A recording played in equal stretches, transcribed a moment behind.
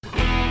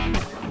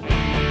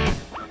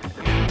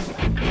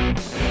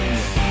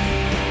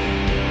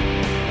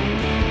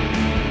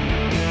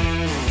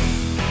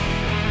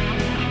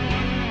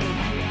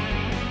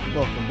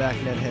back,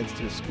 Ned Heads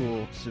to the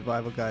School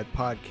Survival Guide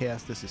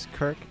podcast. This is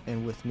Kirk,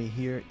 and with me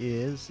here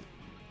is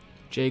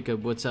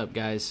Jacob. What's up,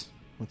 guys?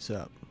 What's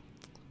up?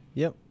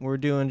 Yep, we're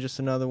doing just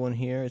another one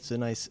here. It's a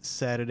nice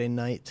Saturday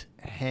night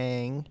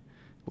hang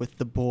with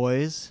the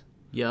boys.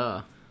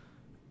 Yeah.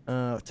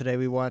 Today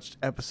we watched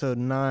episode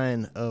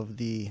 9 of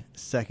the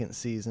second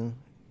season.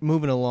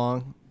 Moving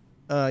along.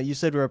 You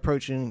said we're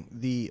approaching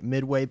the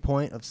midway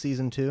point of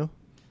season 2?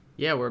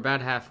 Yeah, we're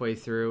about halfway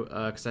through,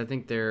 because I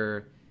think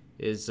there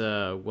is,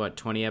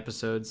 20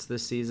 episodes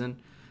this season?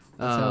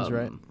 That sounds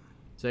right.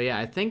 So, yeah,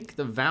 I think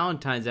the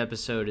Valentine's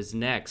episode is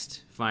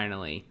next,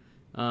 finally.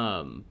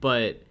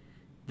 But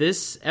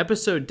this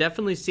episode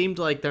definitely seemed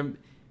like there...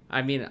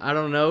 I mean, I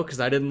don't know,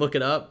 because I didn't look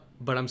it up,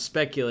 but I'm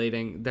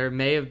speculating there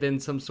may have been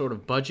some sort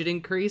of budget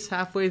increase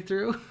halfway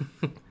through.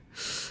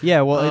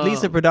 Yeah, well, at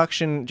least the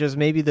production, just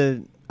maybe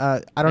the... I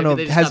don't know.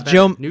 Has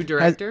Joe new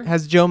director?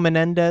 Has Joe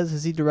Menendez?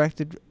 Has he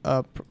directed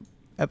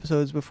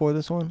episodes before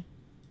this one?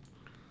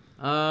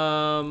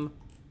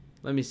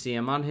 Let me see.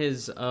 I'm on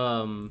his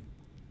IMDb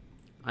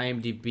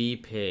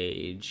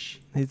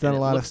page. He's done a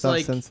lot of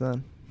stuff since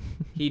then.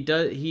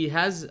 He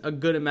has a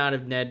good amount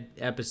of Ned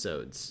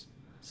episodes.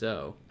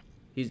 So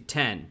he's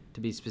 10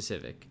 to be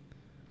specific.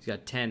 He's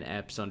got 10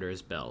 eps under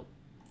his belt.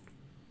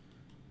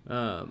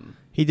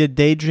 He did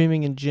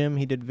Daydreaming and Gym.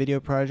 He did Video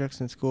Projects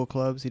and School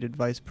Clubs. He did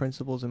Vice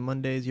Principals and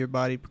Mondays, Your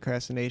Body,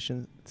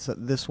 Procrastination,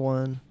 this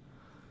one.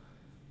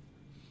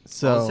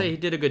 So I'll say he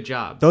did a good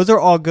job. Those are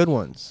all good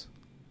ones.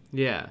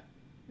 Yeah.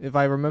 If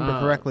I remember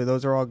correctly,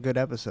 those are all good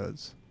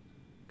episodes.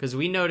 Because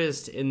we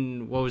noticed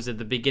in,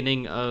 the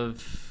beginning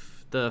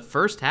of the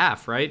first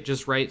half, right?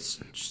 Just right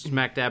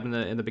smack dab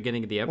in the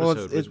beginning of the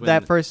episode. Well,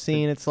 that first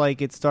scene, it's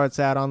like it starts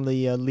out on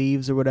the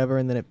leaves or whatever,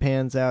 and then it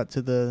pans out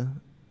to the...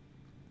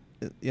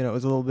 You know, it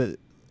was a little bit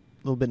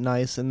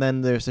nice, and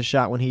then there's a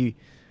shot when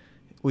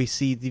we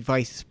see the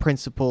vice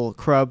principal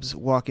Krubbs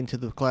walk into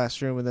the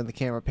classroom, and then the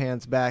camera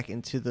pans back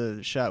into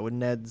the shot with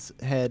Ned's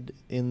head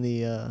in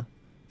the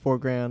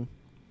foreground.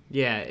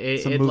 Yeah,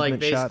 it like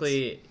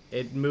basically shots.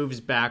 It moves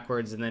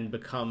backwards and then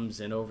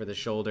becomes an over the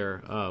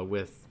shoulder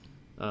with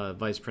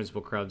Vice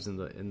Principal Krubbs in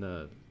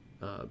the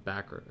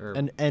back.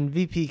 And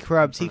VP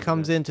Krubbs, he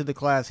comes into the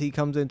class. He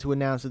comes in to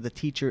announce that the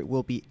teacher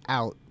will be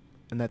out,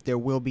 and that there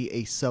will be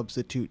a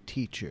substitute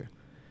teacher.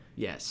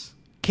 Yes.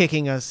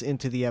 Kicking us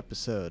into the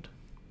episode.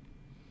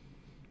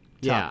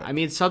 Yeah, topic. I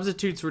mean,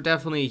 substitutes were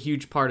definitely a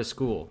huge part of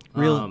school.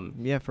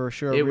 Yeah, for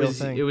sure. It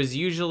was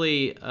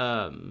usually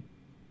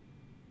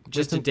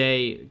just a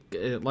day,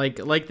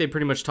 like they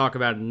pretty much talk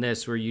about in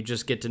this, where you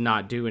just get to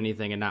not do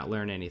anything and not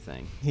learn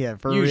anything. Yeah,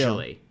 for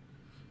usually. real.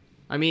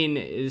 I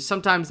mean,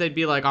 sometimes they'd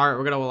be like, all right,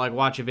 we're going to like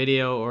watch a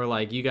video, or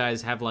like you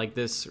guys have like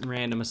this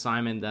random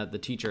assignment that the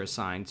teacher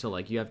assigned. So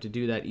like you have to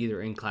do that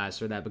either in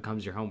class or that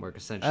becomes your homework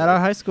essentially. At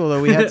our high school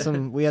though, we had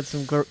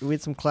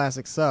some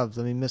classic subs.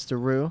 I mean, Mr.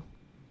 Rue,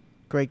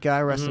 great guy,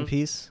 rest in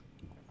peace.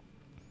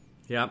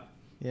 Yep.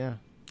 Yeah.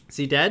 Is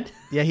he dead?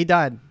 Yeah, he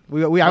died.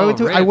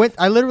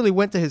 I literally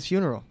went to his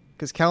funeral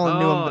because Kellen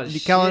knew him.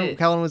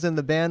 Kellen was in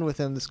the band with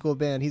him, the school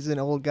band. He's an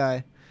old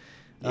guy.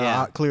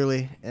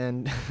 Clearly,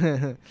 and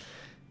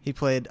he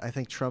played, I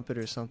think, trumpet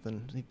or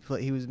something.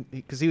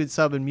 Because he would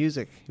sub in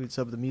music. He would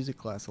sub the music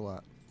class a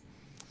lot.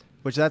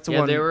 Which that's the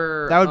one.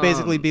 That would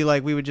basically be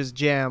like we would just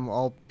jam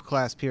all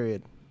class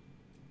period.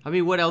 I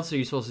mean, what else are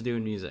you supposed to do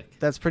in music?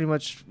 That's pretty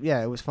much,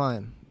 it was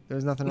fine. There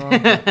was nothing wrong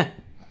with it.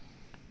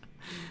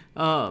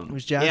 It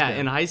was jazz band.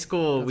 In high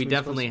school, we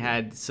definitely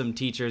had some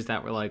teachers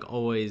that were like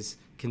always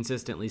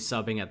consistently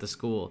subbing at the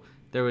school.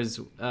 There was,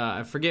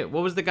 I forget,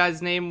 what was the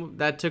guy's name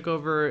that took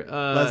over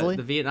Leslie?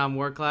 The Vietnam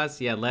War class?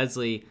 Yeah,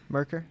 Leslie.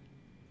 Merker,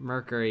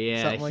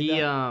 yeah. Something like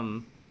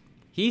that.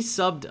 He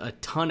subbed a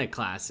ton of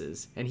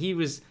classes, and he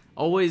was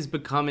always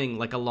becoming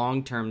like a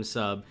long-term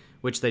sub,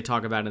 which they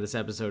talk about in this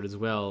episode as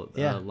well,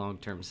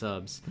 long-term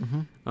subs.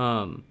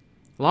 Mm-hmm.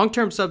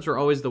 Long-term subs were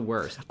always the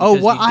worst. Oh,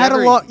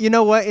 what? You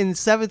know what? In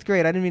 7th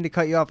grade, I didn't mean to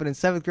cut you off, but in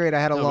 7th grade, I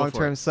had a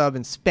long-term sub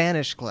in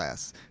Spanish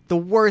class. The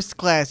worst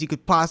class you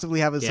could possibly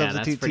have a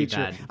substitute teacher.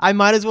 Bad. I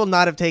might as well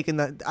not have taken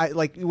that.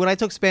 When I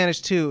took Spanish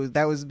 2,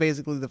 that was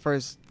basically the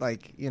first, But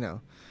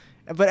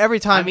every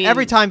time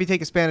you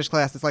take a Spanish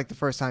class, it's like the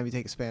first time you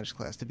take a Spanish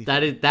class. To be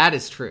that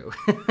is true.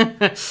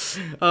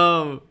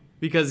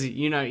 Because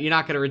you're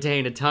not going to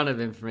retain a ton of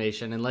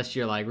information unless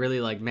you're like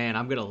really like, man,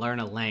 I'm going to learn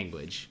a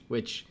language,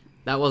 which.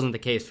 That wasn't the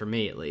case for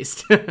me, at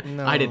least.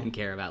 No. I didn't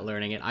care about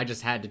learning it. I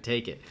just had to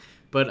take it.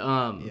 But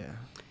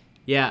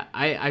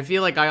I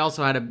feel like I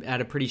also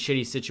had a pretty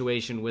shitty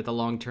situation with a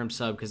long-term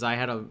sub because I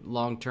had a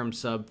long-term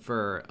sub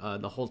for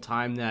the whole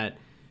time that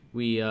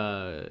we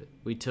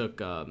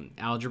took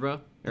algebra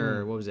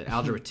or what was it,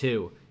 algebra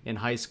 2 in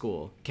high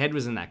school. Ked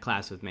was in that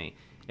class with me.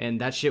 And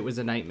that shit was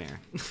a nightmare.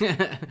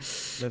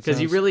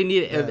 Because you really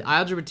need it.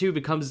 Algebra 2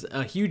 becomes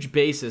a huge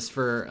basis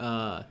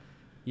for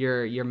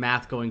your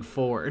math going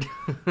forward.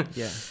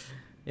 Yeah.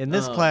 In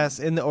this class,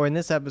 in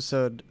this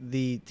episode,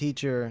 the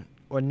teacher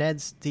or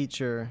Ned's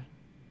teacher,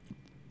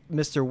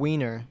 Mr.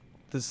 Wiener,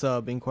 the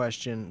sub in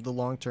question, the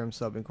long-term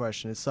sub in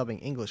question, is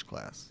subbing English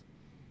class.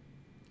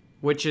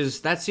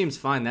 That seems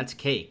fine. That's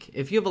cake.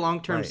 If you have a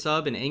long-term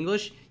sub in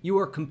English, you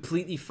are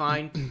completely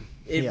fine.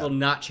 It will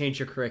not change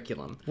your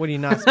curriculum. What, do you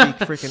not speak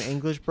freaking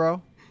English,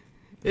 bro?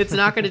 It's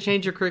not going to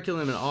change your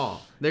curriculum at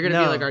all. They're going to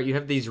be like, all right, you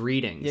have these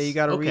readings. Yeah, you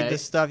got to read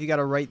this stuff. You got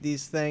to write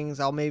these things.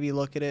 I'll maybe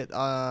look at it,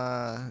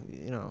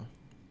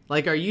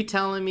 Like, are you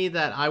telling me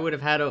that I would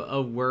have had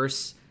a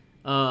worse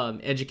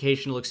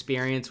educational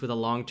experience with a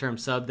long-term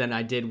sub than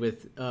I did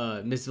with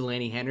Miss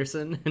Delaney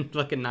Henderson in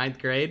fucking 9th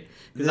grade?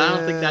 Because I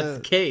don't think that's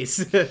the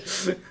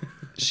case.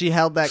 She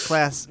held that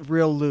class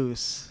real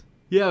loose.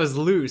 Yeah, it was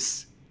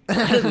loose.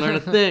 I didn't learn a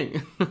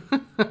thing.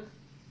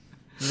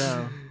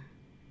 No.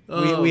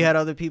 We had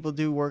other people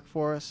do work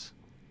for us.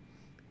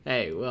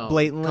 Hey, well,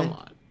 blatantly.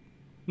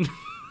 Come on.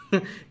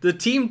 The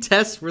team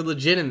tests were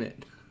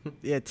legitimate.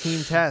 Yeah,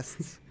 team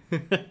tests.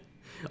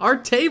 Our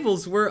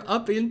tables were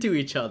up into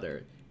each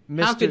other.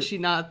 How could she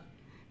not,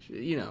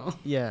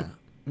 Yeah.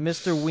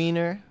 Mr.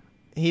 Wiener,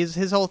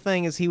 his whole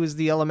thing is he was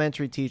the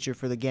elementary teacher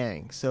for the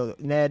gang. So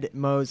Ned,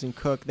 Mose, and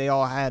Cook, they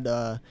all had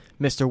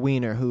Mr.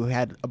 Wiener, who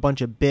had a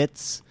bunch of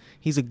bits.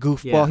 He's a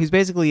goofball. Yeah. He's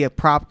basically a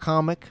prop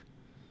comic.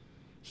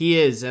 He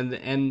is, and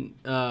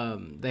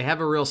they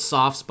have a real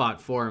soft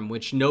spot for him,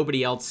 which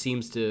nobody else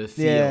seems to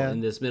feel in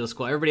this middle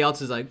school. Everybody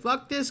else is like,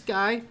 "Fuck this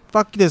guy,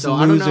 fuck this loser."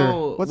 I don't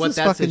know What's what this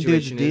that fucking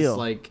dude's situation deal? is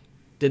like.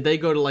 Did they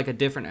go to like a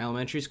different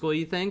elementary school?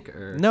 You think?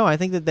 Or? No, I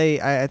think that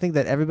I think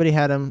that everybody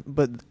had him,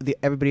 but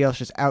everybody else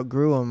just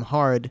outgrew him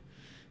hard,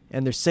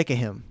 and they're sick of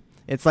him.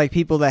 It's like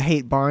people that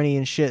hate Barney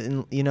and shit,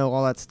 and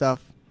all that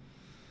stuff.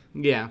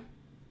 Yeah.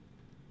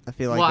 I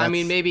feel like. Well, I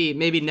mean,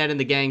 maybe Ned and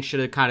the gang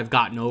should have kind of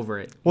gotten over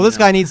it. Well, this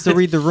guy needs to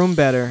read the room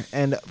better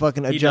and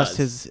fucking adjust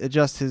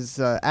his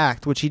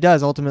act, which he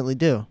does ultimately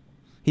do.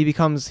 He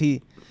becomes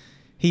he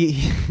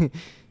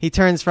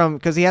turns from,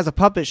 because he has a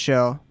puppet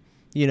show,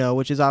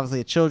 which is obviously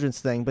a children's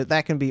thing, but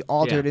that can be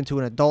altered into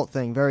an adult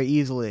thing very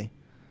easily.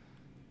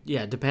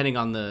 Yeah, depending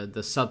on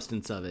the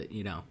substance of it,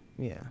 Yeah.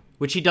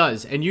 Which he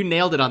does, and you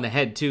nailed it on the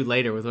head too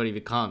later with what he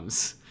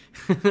becomes.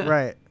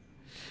 Right.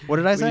 What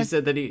did I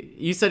say?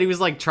 You said he was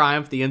like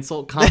Triumph the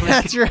insult comic.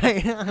 That's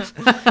right.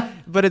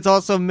 But it's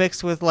also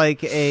mixed with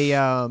like a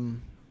I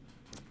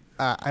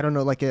don't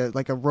know, like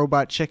a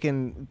robot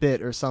chicken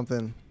bit or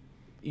something.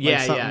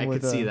 Yeah, I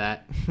could see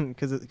that.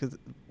 Because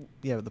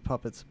the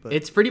puppets. But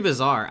it's pretty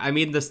bizarre. I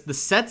mean, the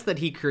sets that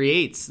he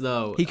creates,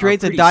 though, he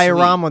creates a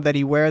diorama that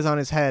he wears on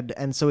his head,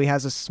 and so he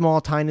has a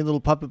small, tiny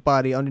little puppet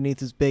body underneath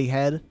his big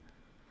head.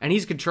 And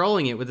he's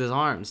controlling it with his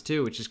arms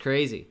too, which is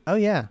crazy. Oh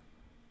yeah.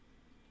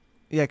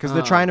 Yeah, because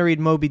they're trying to read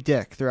Moby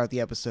Dick throughout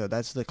the episode.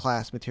 That's the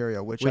class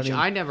material, which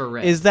I never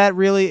read. Is that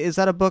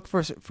a book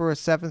for a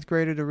 7th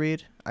grader to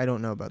read? I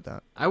don't know about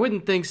that. I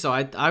wouldn't think so.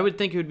 I would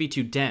think it would be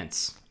too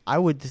dense. I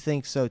would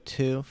think so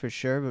too, for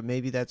sure. But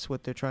maybe that's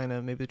what they're trying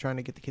to. Maybe they're trying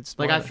to get the kids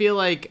smarter. Like, I feel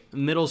like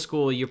middle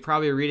school, you're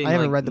probably reading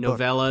like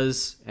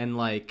novellas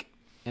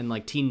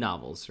and teen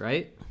novels,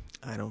 right?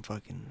 I don't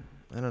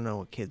know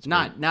what kids.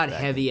 Not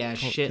heavy ass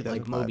shit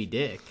like Moby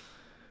Dick.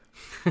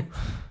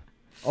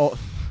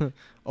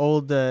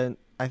 Old,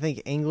 I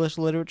think English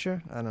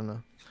literature. I don't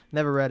know.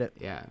 Never read it.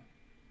 Yeah,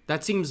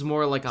 that seems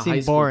more like a high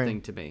school boring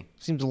thing to me.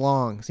 Seems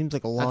long. Seems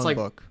like a long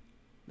book.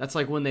 That's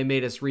like when they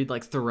made us read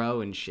like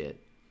Thoreau and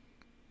shit.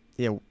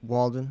 Yeah,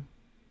 Walden.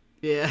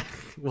 Yeah,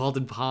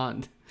 Walden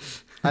Pond.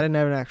 I didn't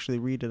ever actually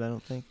read it, I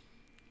don't think.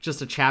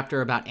 Just a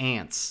chapter about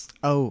ants.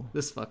 Oh.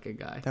 This fucking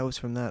guy. That was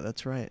from that.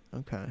 That's right.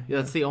 Okay. Yeah,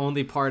 that's the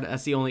only part.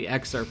 That's the only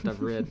excerpt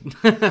I've read.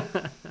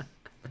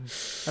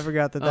 I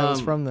forgot that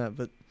was from that,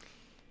 but.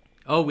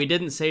 Oh, we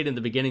didn't say it in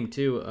the beginning,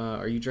 too.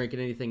 Are you drinking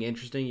anything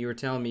interesting? You were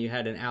telling me you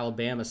had an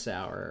Alabama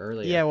sour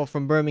earlier. Yeah, well,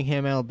 from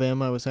Birmingham,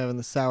 Alabama, I was having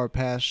the Sour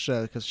Patch,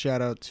 because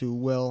shout out to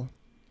Will,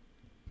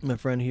 my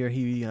friend here.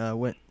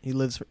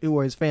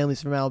 His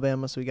family's from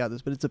Alabama, so he got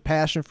this. But it's a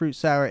passion fruit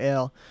sour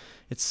ale.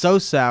 It's so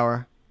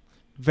sour,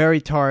 very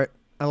tart.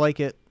 I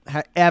like it.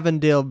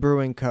 Avondale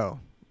Brewing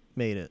Co.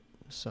 made it.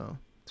 So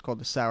it's called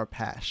the Sour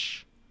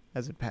Patch,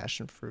 as in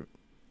passion fruit.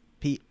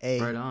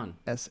 P-A-S-H. Right on.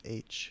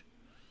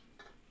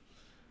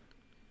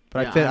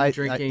 But yeah, I'm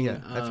drinking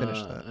I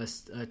finished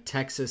that. A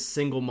Texas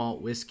single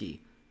malt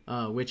whiskey,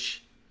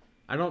 which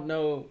I don't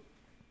know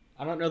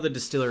the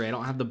distillery. I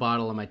don't have the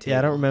bottle on my table. Yeah,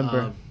 I don't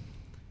remember.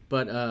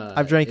 But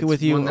I've drank it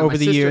with you over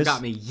the years. My sister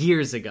got me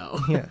years ago.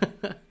 Yeah.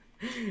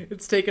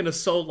 It's taken us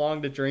so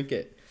long to drink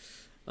it.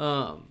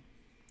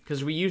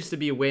 Because we used to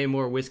be way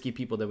more whiskey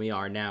people than we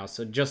are now.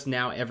 So just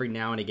now, every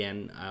now and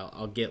again,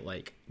 I'll get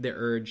like the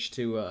urge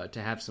to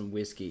have some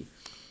whiskey.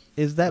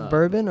 Is that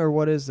bourbon or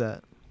what is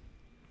that?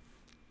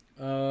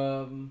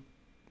 Do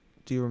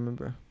you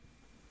remember?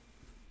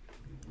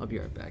 I'll be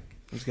right back.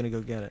 I'm just gonna go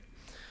get it.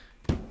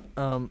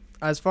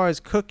 As far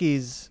as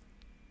Cookie's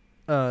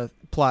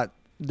plot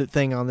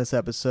thing on this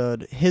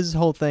episode, his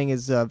whole thing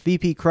is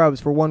VP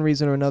Krubbs, for one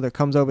reason or another,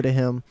 comes over to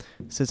him,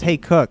 says, "Hey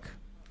Cook,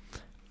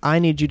 I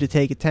need you to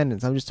take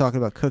attendance." I'm just talking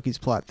about Cookie's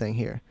plot thing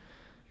here.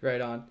 Right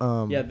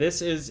on. Yeah, it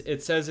says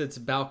it's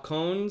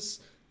Balcones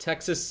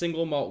Texas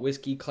Single Malt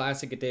Whiskey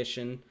Classic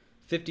Edition,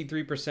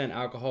 53%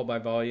 alcohol by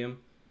volume.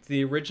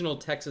 The original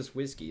Texas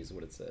whiskey is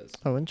what it says.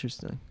 Oh,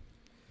 interesting.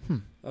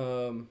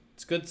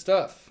 It's good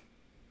stuff.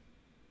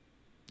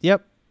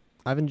 Yep,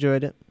 I've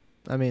enjoyed it.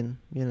 I mean,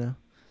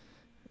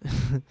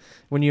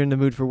 when you're in the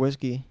mood for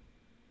whiskey.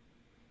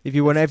 If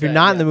you're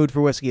not in the mood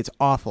for whiskey, it's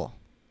awful.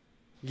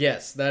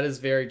 Yes, that is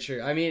very true.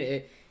 I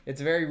mean,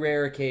 it's very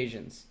rare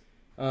occasions.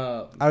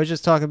 I was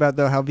just talking about,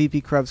 though, how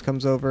VP Krebs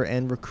comes over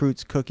and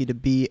recruits Cookie to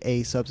be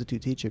a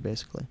substitute teacher,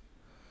 basically.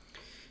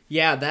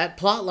 Yeah, that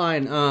plot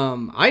line,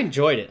 I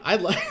enjoyed it. I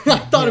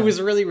thought it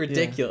was really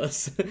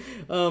ridiculous.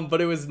 Yeah.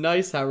 But it was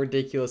nice how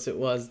ridiculous it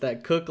was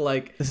that Cook,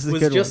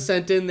 was just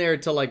sent in there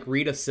to,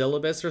 read a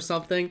syllabus or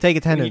something. Take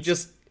attendance. He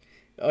just...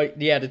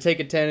 to take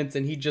attendance,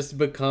 and he just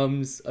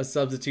becomes a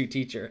substitute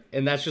teacher.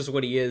 And that's just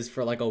what he is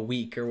for, a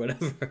week or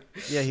whatever.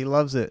 Yeah, he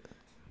loves it.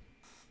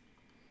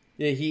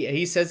 Yeah,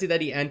 he says that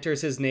he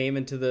enters his name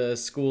into the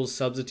school's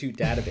substitute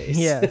database.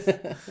 Yes.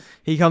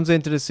 He comes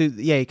into the suit.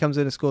 Yeah, he comes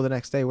into school the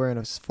next day wearing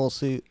a full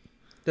suit.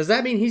 Does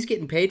that mean he's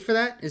getting paid for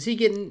that? Is he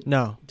getting...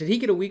 No. Did he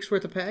get a week's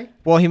worth of pay?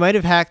 Well, he might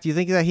have hacked... Do you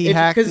think that he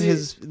hacked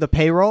the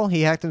payroll?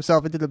 He hacked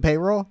himself into the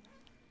payroll?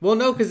 Well,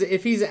 no, because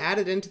if he's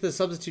added into the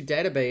substitute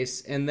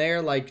database and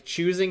they're,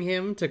 choosing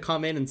him to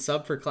come in and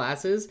sub for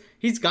classes,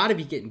 he's got to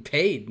be getting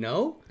paid,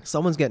 no?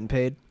 Someone's getting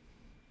paid.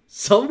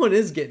 Someone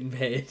is getting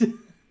paid.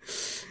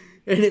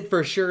 And it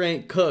for sure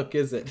ain't Cook,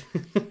 is it?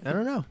 I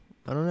don't know.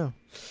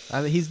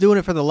 I mean, he's doing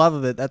it for the love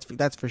of it.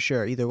 That's for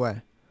sure, either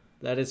way.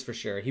 That is for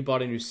sure. He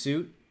bought a new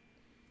suit?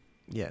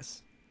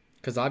 Yes.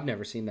 Because I've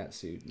never seen that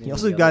suit. He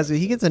also,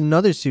 he gets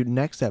another suit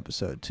next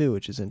episode, too,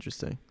 which is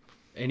interesting.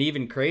 An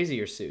even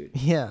crazier suit.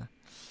 Yeah.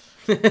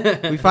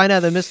 We find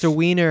out that Mr.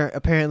 Wiener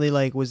apparently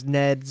was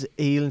Ned's.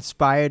 He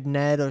inspired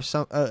Ned or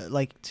some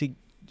to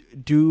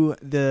do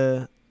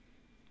the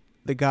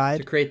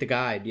guide, to create the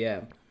guide.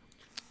 Yeah,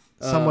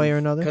 some way or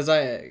another.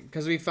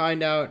 Because we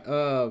find out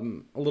a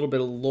little bit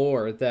of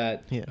lore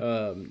that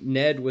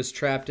Ned was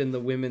trapped in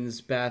the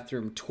women's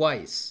bathroom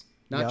twice,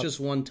 not just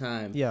one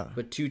time. Yeah,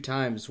 but 2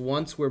 times.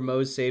 Once where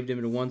Mose saved him,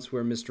 and once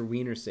where Mr.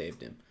 Wiener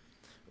saved him.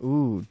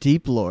 Ooh,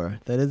 deep lore.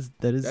 That is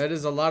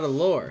a lot of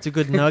lore. It's a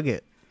good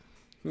nugget.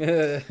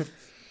 But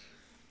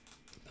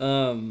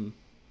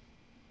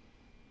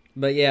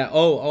yeah.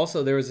 Oh,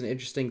 also there was an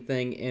interesting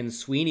thing in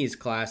Sweeney's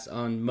class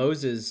on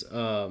Moses'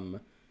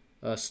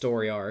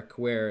 story arc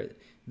where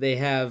they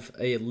have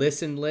a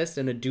listen list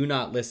and a do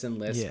not listen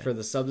list for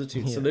the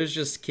substitutes. Yeah. So there's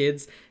just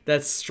kids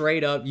that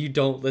straight up you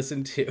don't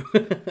listen to.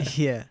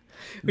 Yeah.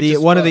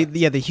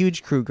 The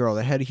huge crew girl,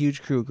 the head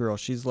huge crew girl.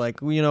 She's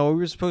like, we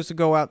were supposed to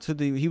go out to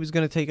he was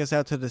going to take us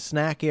out to the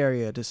snack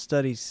area to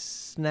study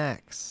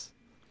snacks.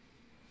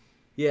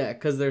 Yeah,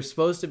 because they're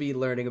supposed to be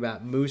learning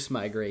about moose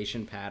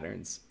migration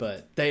patterns,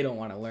 but they don't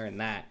want to learn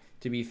that.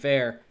 To be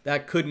fair,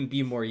 that couldn't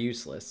be more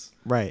useless.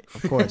 Right,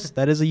 of course.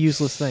 That is a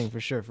useless thing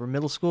for sure. For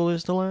middle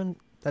schoolers to learn,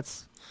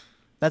 that's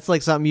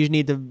something you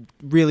need to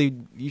really,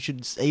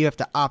 you have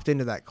to opt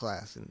into that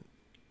class.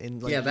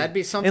 That'd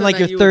be something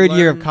in your third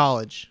year of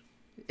college.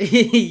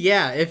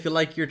 Yeah, if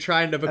you're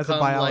trying to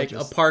become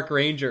a park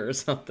ranger or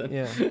something.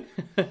 Yeah.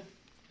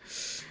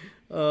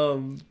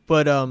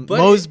 But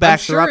Mose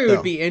backs her up, though. It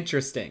would be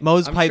interesting.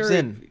 Mose pipes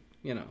in.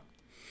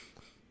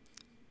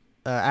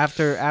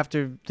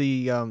 After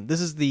the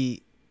this is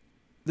the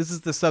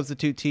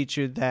substitute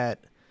teacher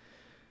that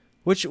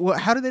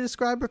how do they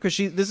describe her? Because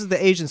this is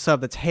the Asian sub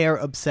that's hair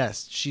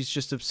obsessed. She's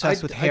just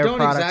obsessed with hair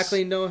products. I don't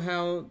exactly know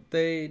how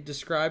they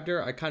described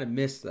her. I kind of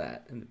missed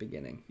that in the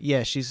beginning.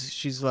 Yeah, she's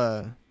she's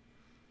a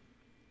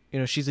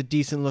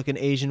decent looking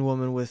Asian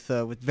woman with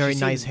very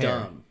nice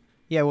hair. Dumb.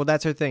 Yeah, well,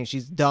 that's her thing.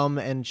 She's dumb,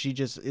 and she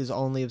just is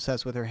only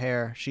obsessed with her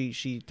hair.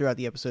 She throughout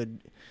the episode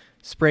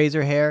sprays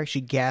her hair.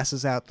 She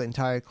gasses out the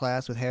entire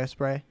class with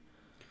hairspray.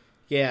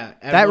 Yeah.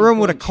 That room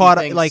would have caught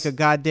a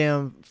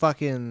goddamn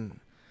fucking...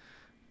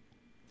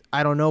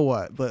 I don't know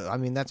what, but, I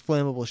mean, that's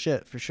flammable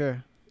shit, for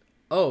sure.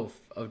 Oh,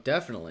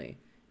 definitely.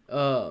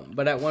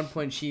 But at one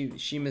point,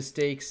 she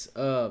mistakes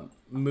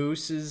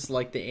mooses,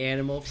 the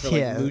animal, for,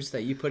 moose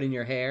that you put in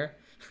your hair.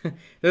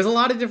 There's a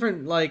lot of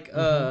different,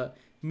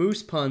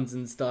 moose puns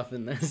and stuff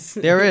in this.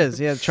 There is,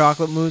 yeah.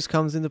 Chocolate mousse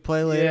comes into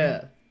play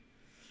later.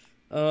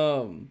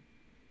 Yeah.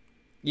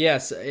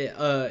 Yes.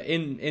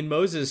 In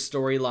Moses'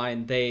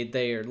 storyline,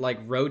 they are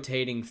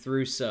rotating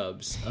through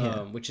subs,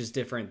 which is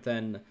different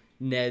than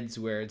Ned's,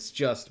 where it's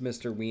just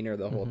Mr. Wiener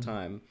the whole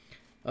time.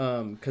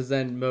 Because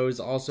then Mose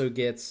also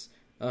gets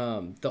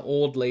the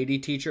old lady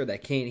teacher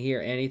that can't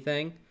hear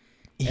anything,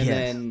 and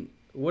then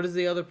what is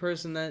the other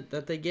person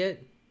that they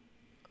get?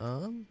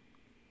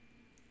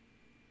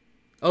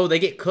 Oh, they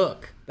get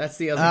Cook. That's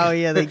the other. Oh guy.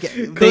 Yeah, they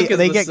get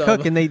they get sub.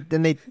 Cook, and they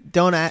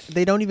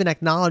don't even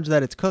acknowledge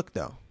that it's Cook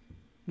though.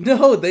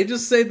 No, they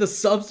just say the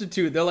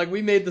substitute. They're like,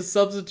 we made the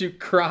substitute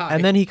cry.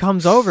 And then he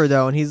comes over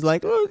though, and he's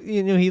like,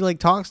 he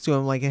talks to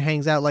him and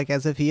hangs out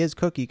as if he is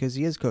Cookie because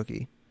he is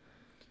Cookie.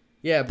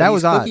 Yeah, but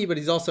he's Cookie, but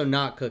he's also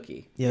not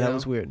Cookie. Yeah, that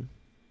was weird.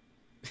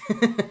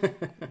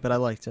 But I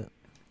liked it.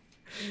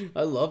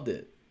 I loved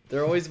it.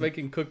 They're always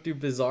making Cook do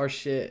bizarre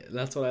shit. And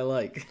that's what I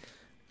like.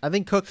 I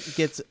think Cook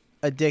gets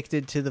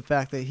addicted to the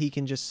fact that he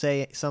can just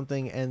say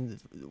something and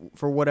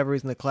for whatever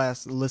reason the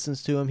class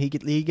listens to him. He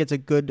gets a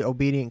good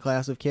obedient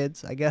class of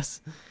kids, I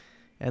guess,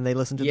 and they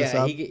listen to the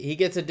sub. He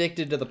gets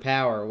addicted to the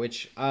power,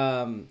 which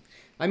I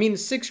mean,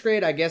 6th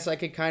grade, I guess I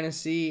could kind of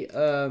see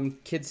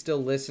kids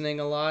still listening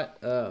a lot.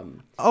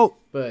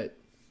 But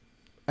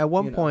at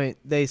one point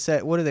they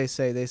said, what do they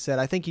say? They said,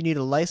 I think you need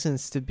a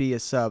license to be a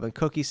sub, and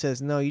Cookie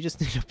says, no, you just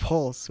need a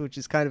pulse, which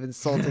is kind of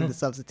insulting to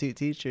substitute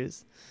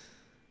teachers.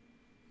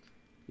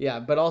 Yeah,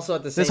 but also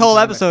at the same time, this whole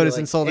episode is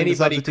insulting to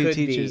substitute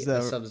teachers, though.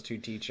 A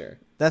substitute teacher.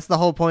 That's the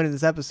whole point of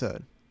this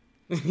episode.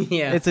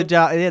 Yeah, it's a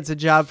job. It's a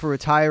job for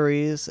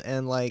retirees,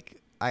 and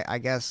like I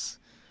guess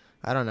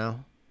I don't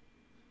know.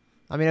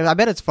 I mean, I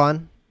bet it's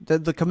fun.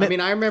 The commit. I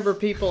mean, I remember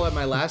people at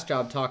my last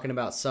job talking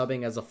about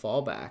subbing as a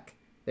fallback.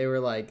 They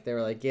were like,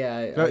 yeah.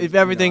 If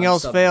everything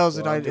else fails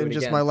and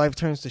just my life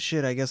turns to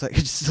shit, I guess I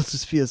could still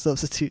just be a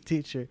substitute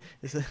teacher.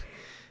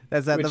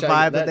 Is that the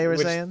vibe that they were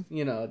saying?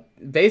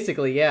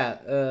 Basically,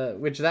 yeah.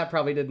 Which that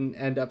probably didn't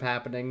end up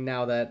happening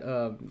now that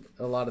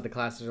a lot of the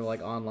classes are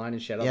like online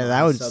and shit. Yeah,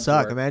 that would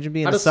suck. Imagine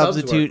being a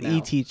substitute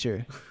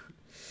e-teacher.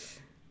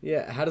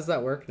 Yeah, how does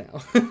that work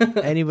now?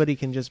 Anybody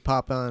can just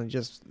pop on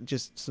just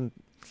some.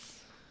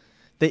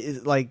 They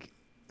like.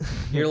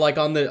 You're like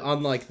on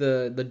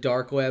the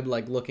dark web,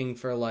 like looking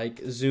for like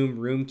Zoom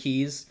room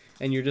keys,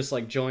 and you're just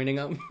like joining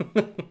them.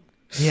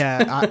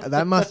 Yeah,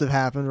 that must have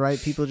happened, right?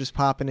 People just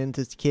popping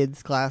into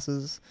kids'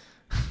 classes.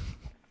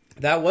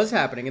 That was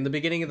happening in the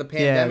beginning of the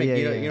pandemic.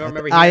 You don't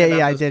remember hearing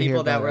about those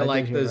people that were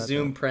like the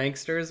Zoom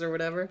pranksters or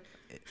whatever?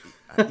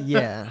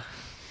 Yeah.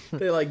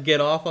 They like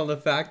get off on the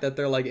fact that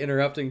they're like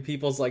interrupting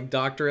people's like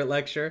doctorate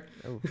lecture.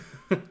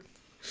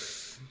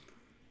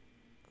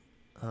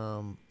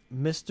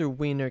 Mr.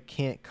 Wiener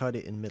can't cut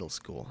it in middle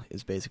school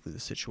is basically the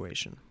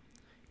situation.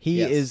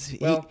 He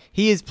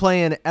is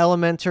playing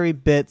elementary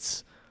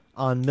bits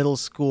on middle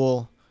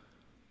school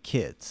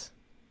kids.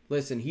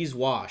 Listen, he's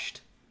washed.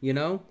 You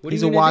know?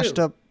 He's a washed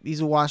up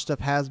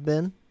has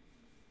been.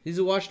 He's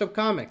a washed up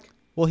comic.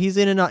 Well, he's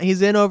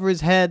in over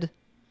his head.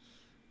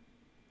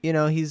 You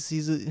know, he's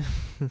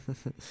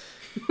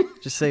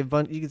just say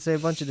you could say a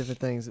bunch of different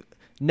things.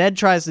 Ned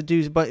tries to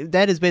do, but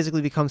Ned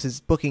basically becomes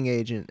his booking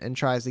agent and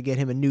tries to get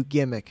him a new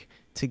gimmick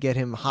to get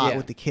him hot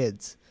with the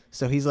kids.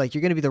 So he's like,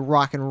 "You're going to be the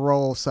rock and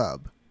roll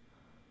sub,"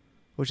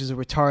 which is a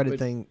retarded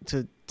thing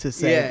to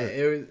say. Yeah,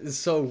 it was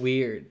so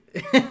weird.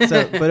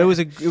 But it was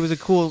a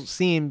cool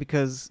scene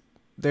because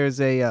there's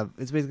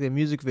it's basically a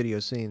music video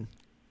scene.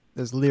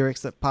 There's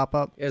lyrics that pop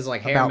up. It's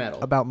like hair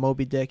metal about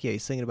Moby Dick. Yeah,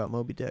 he's singing about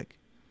Moby Dick.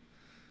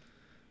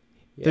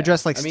 Yeah. They're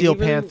dressed like Steel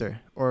Panther,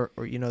 or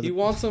you know. He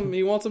wants them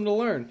to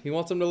learn. He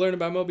wants them to learn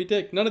about Moby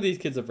Dick. None of these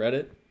kids have read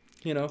it,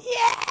 you know.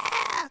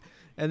 Yeah.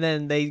 And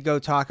then they go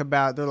talk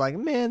about. They're like,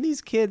 man,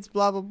 these kids,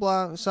 blah blah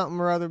blah, something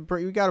or other.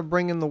 We got to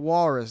bring in the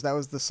walrus. That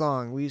was the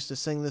song. We used to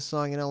sing this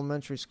song in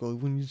elementary school.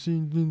 When you see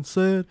them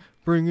sad,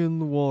 bring in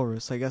the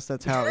walrus. I guess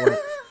that's how it went.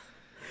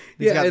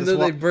 Yeah, and then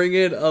they bring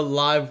in a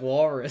live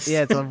walrus.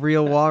 Yeah, it's a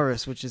real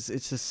walrus,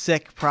 it's a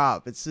sick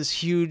prop. It's this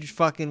huge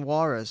fucking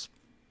walrus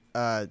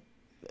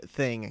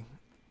thing.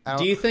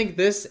 Do you think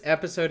this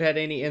episode had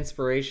any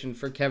inspiration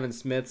for Kevin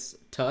Smith's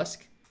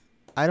Tusk?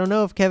 I don't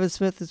know if Kevin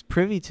Smith is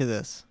privy to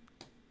this.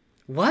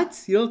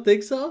 What? You don't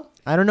think so?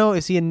 I don't know.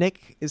 Is he a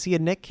Nick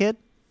kid?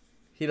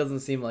 He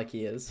doesn't seem like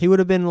he is. He would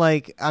have been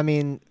like, I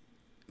mean,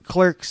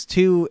 Clerks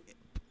 2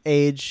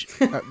 age,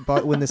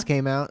 but when this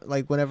came out,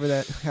 like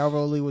however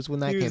old he was when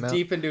that came out. He was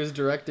deep into his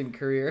directing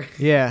career.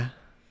 Yeah.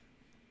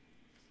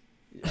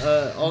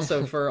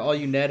 Also, for all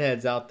you Ned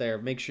heads out there,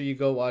 make sure you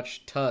go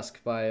watch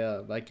Tusk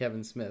by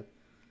Kevin Smith.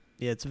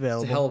 Yeah, it's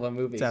available. It's a hell of a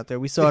movie. It's out there.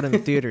 We saw it in the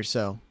theater,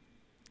 so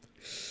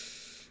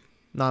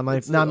not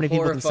many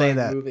people can say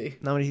that. Movie.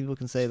 Not many people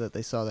can say that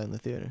they saw that in the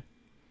theater.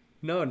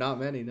 No, not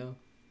many. No,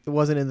 it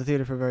wasn't in the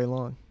theater for very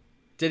long.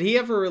 Did he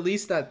ever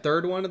release that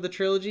third one of the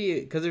trilogy?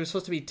 Because it was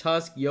supposed to be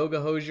Tusk, Yoga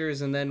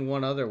Hosers, and then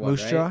one other one,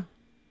 Moose Jaw? Right?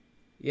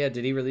 Yeah,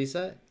 did he release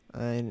that?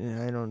 I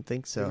don't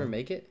think so. Did he ever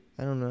make it?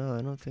 I don't know.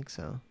 I don't think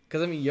so.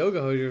 Because, I mean,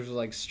 Yoga Hosers was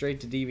like straight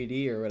to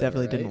DVD or whatever.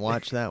 Definitely didn't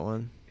watch that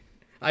one.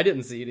 I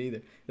didn't see it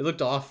either. It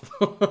looked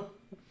awful.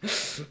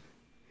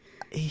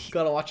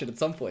 Gotta watch it at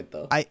some point,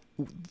 though. I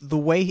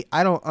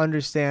don't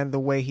understand the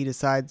way he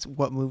decides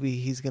what movie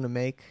he's gonna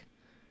make.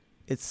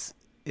 It's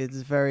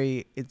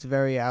very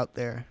out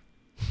there.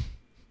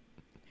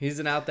 He's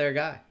an out there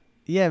guy.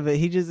 Yeah, but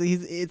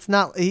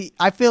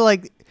I feel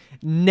like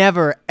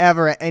never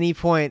ever at any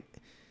point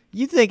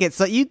you'd think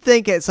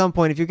at some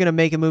point if you're gonna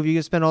make a movie, you're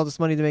gonna spend all this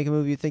money to make a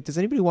movie, you think, does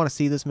anybody want to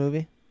see this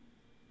movie?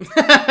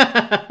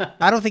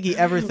 I don't think he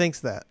ever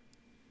thinks that.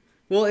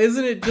 Well,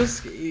 isn't it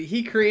just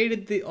he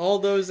created all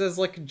those as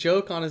like a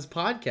joke on his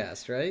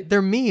podcast, right?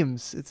 They're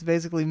memes. It's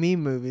basically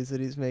meme movies that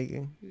he's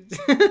making.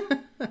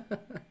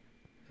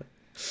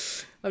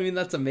 I mean,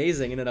 that's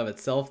amazing in and of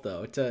itself,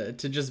 though, to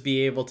just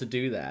be able to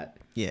do that.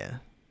 Yeah.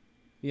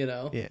 You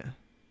know? Yeah.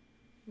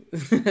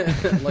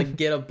 Like,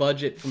 get a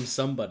budget from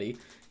somebody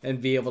and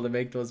be able to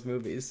make those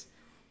movies.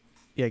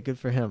 Yeah, good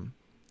for him.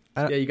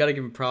 Yeah, you got to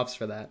give him props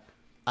for that.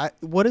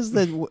 What is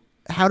the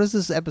how does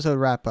this episode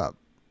wrap up?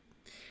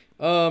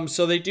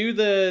 So they do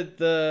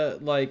the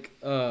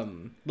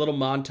little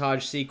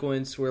montage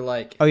sequence where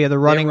like they're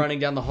running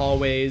down the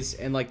hallways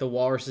and like the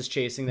walrus is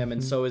chasing them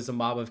and so is the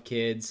mob of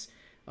kids.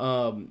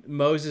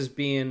 Moses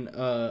being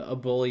a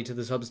bully to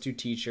the substitute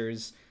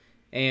teachers,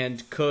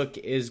 and Cook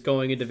is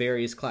going into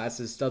various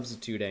classes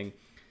substituting.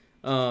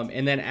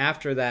 And then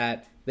after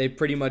that, they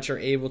pretty much are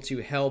able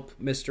to help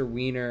Mr.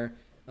 Wiener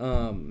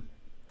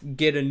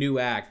get a new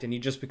act, and he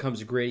just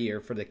becomes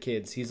grittier for the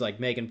kids. He's like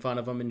making fun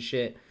of them and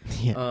shit.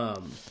 Yeah.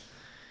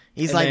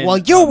 He's like, well,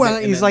 you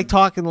he's like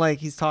talking like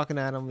he's talking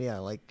at him. Yeah,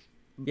 like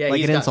he's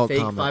an got insult fake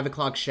comment. 5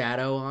 o'clock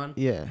shadow on.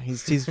 Yeah,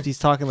 he's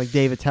talking like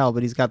Dave Attell,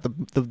 but he's got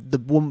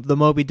the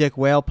Moby Dick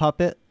whale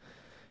puppet,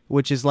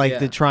 which is like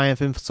the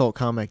Triumph insult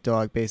comic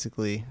dog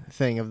basically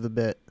thing of the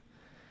bit.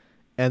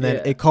 And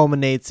then it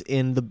culminates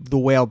in the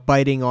whale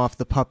biting off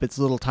the puppet's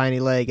little tiny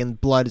leg, and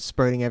blood is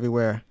spurting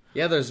everywhere.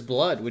 Yeah, there's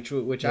blood,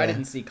 which I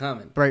didn't see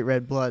coming. Bright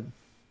red blood.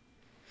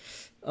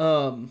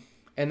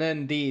 And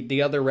then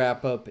the other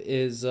wrap up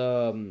is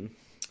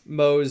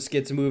Mose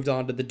gets moved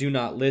on to the do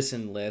not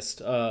listen list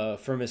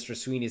for Mr.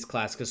 Sweeney's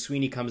class, because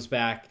Sweeney comes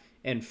back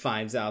and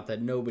finds out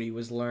that nobody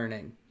was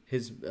learning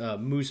his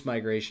moose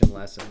migration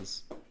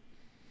lessons.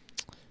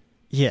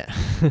 Yeah.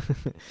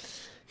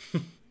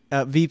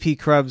 VP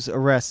Krebs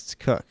arrests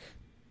Cook.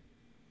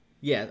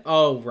 Yeah.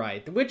 Oh,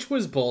 right. Which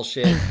was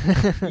bullshit.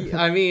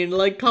 I mean,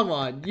 like, come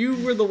on.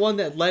 You were the one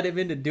that led him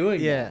into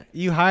doing that.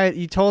 Yeah.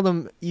 You told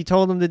him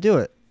to do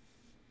it.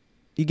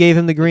 You gave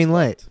him the green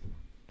light.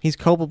 He's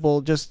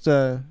culpable.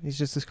 He's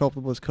just as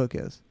culpable as Cook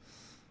is,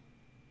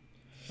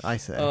 I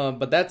say.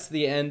 But that's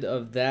the end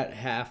of that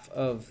half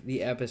of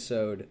the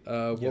episode.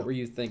 What were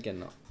you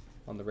thinking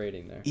on the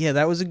rating there? Yeah,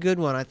 that was a good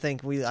one. I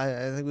think we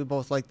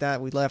both liked that.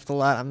 We laughed a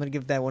lot. I'm gonna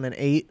give that one an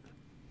 8.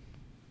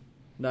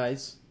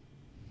 Nice.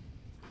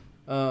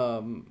 I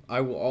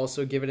will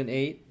also give it an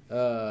 8.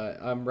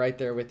 I'm right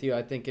there with you.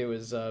 I think it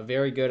was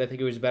very good. I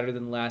think it was better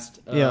than last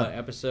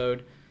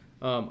episode.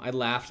 I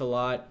laughed a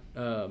lot,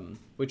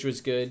 which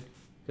was good,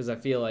 because I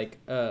feel like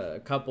a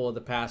couple of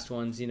the past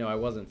ones, I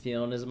wasn't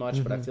feeling as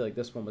much, but I feel like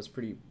this one was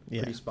pretty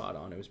spot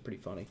on. It was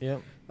pretty funny. Yeah.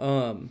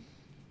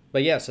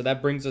 But yeah, so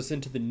that brings us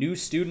into the new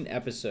student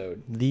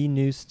episode. The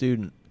new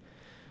student.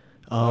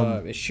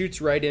 It shoots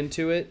right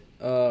into it,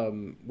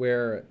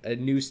 where a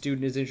new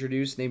student is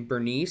introduced named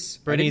Bernice.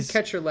 I didn't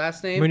catch her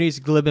last name. Bernice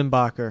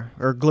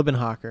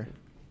Glibbenhocker.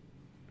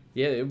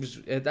 Yeah,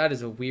 that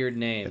is a weird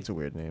name. It's a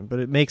weird name, but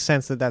it makes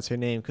sense that that's her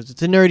name, because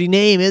it's a nerdy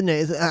name, isn't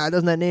it?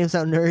 Doesn't that name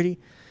sound nerdy?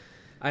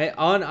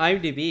 On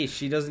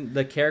IMDb,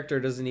 the character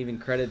doesn't even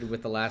credited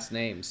with the last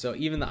name, so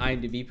even the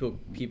IMDb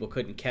people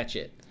couldn't catch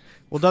it.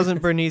 Well,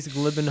 doesn't Bernice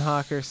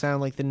Glibbenhocker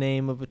sound like the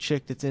name of a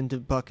chick that's into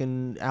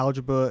bucking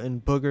algebra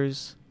and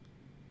boogers?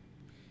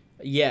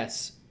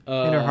 Yes.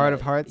 In her heart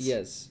of hearts?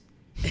 Yes.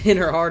 In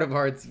her heart of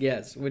hearts,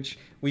 yes, which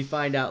we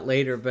find out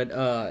later. But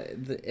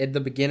at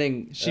the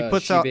beginning, she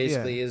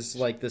basically is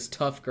like this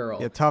tough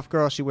girl. Yeah, tough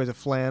girl. She wears a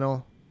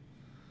flannel.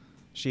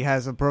 She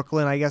has a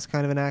Brooklyn, I guess,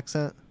 kind of an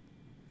accent.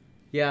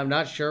 Yeah, I'm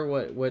not sure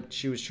what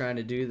she was trying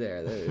to do there.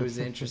 It was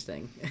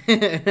interesting.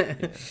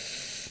 Ned,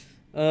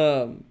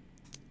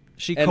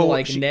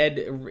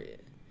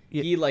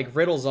 he like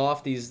riddles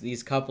off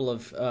these couple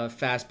of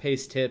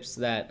fast-paced tips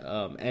that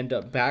end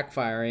up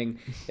backfiring.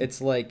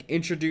 It's like,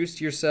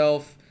 introduce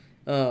yourself,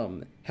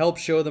 help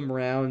show them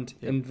around,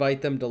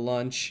 invite them to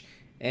lunch,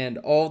 and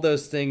all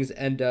those things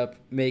end up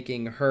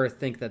making her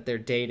think that they're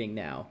dating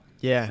now.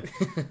 Yeah.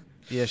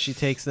 Yeah, she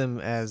takes them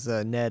as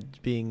Ned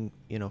being,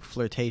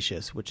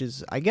 flirtatious, which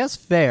is, I guess,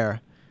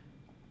 fair.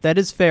 That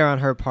is fair on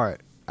her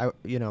part.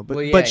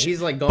 But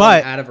he's like going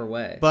out of her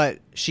way. But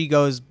she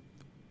goes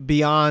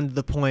beyond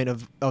the point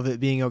of it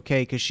being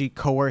okay, because she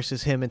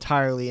coerces him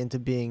entirely into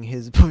being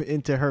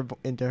into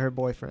her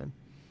boyfriend.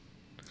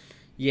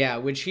 Yeah,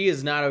 which he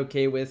is not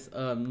okay with.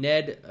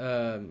 Ned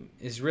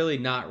is really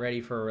not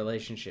ready for a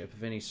relationship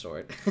of any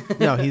sort.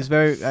 No, he's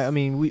very. I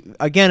mean, we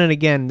again and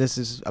again, this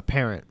is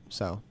apparent.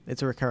 So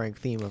it's a recurring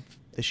theme of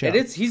the show.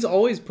 And he's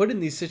always put in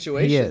these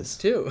situations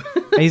too.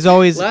 And he's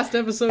always last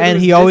episode, and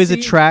he always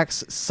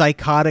attracts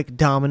psychotic,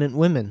 dominant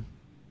women.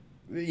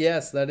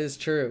 Yes, that is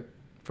true.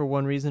 For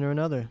one reason or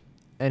another,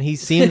 and he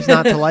seems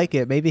not to like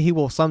it. Maybe he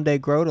will someday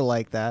grow to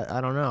like that. I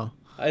don't know.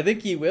 I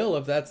think he will,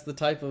 if that's the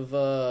type of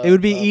it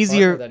would be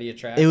easier that he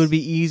attracts. It would be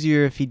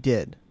easier if he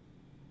did.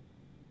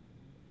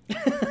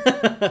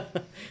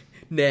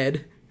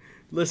 Ned,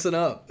 listen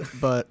up.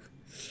 But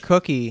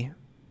Cookie,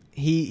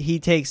 he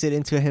takes it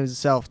into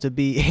himself to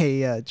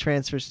be a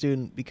transfer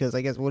student, because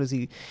I guess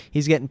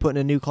he's getting put in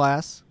a new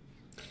class.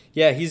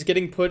 Yeah, he's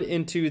getting put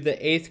into the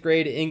 8th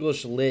grade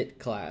English Lit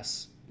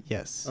class.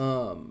 Yes.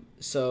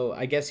 So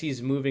I guess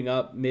he's moving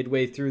up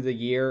midway through the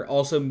year,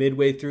 also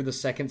midway through the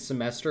second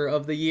semester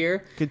of the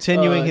year.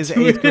 Continuing his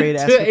 8th grade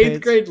escapades. To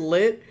 8th grade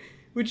Lit,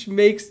 which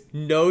makes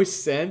no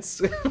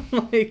sense.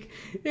 Like,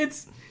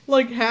 it's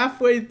like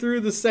halfway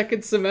through the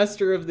second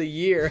semester of the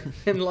year,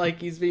 and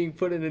like he's being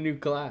put in a new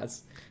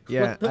class.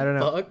 Yeah, I don't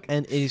know. Fuck?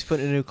 And he's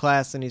put in a new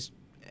class, and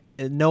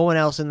no one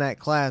else in that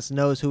class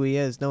knows who he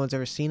is. No one's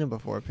ever seen him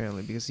before,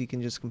 apparently, because he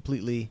can just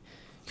completely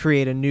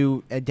create a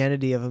new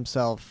identity of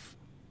himself,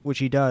 which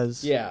he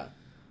does. Yeah.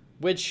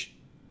 Which,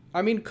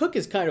 I mean, Cook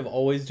is kind of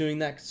always doing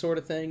that sort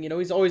of thing. You know,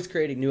 he's always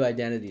creating new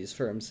identities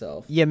for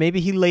himself. Yeah,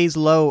 maybe he lays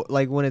low,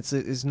 like when it's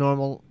his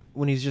normal,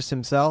 when he's just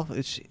himself.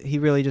 He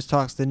really just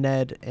talks to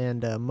Ned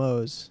and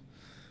Mose,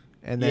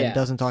 and then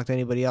doesn't talk to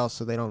anybody else,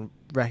 so they don't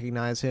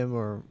recognize him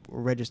or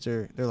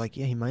register. They're like,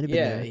 yeah, he might have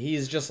been there. Yeah,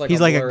 he's just like he's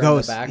a like blur a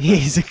ghost. In the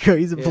background.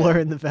 He's a blur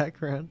in the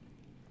background.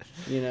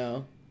 You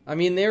know, I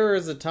mean, there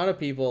is a ton of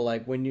people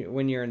like when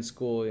you're in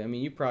school. I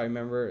mean, you probably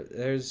remember.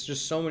 There's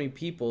just so many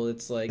people.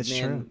 It's like, it's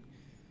man. True.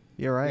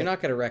 You're right. You're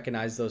not gonna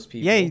recognize those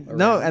people. Yeah,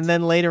 no. And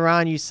then later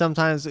on,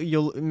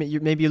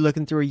 maybe you're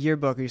looking through a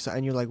yearbook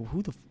and you're like,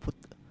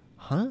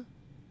 huh?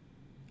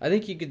 I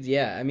think you could.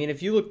 Yeah, I mean,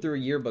 if you look through a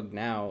yearbook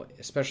now,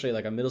 especially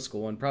like a middle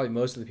school one, probably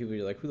most of the people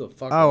you're like, who the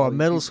fuck? Oh, a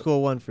middle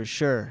school one for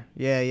sure.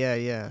 Yeah.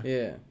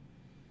 Yeah.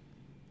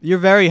 You're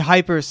very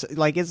hyper.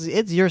 Like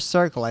it's your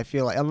circle. I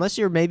feel like unless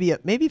you're maybe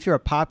if you're a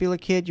popular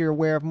kid, you're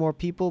aware of more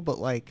people, but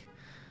like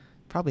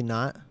probably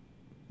not.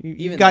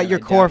 You've got your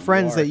core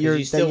friends that you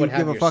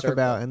give a fuck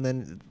about, and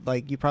then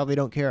like you probably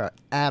don't care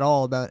at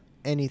all about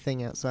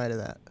anything outside of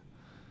that,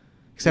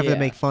 except for to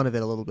make fun of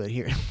it a little bit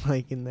here,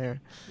 like in there.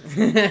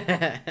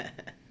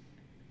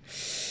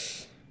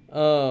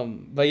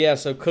 But yeah,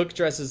 so Cook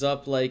dresses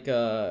up like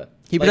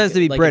he pretends to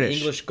be British, an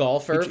English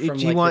golfer.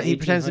 He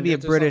pretends to be a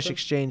British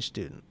exchange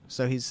student,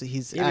 so he's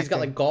he's got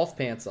like golf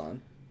pants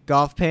on,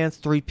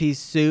 3-piece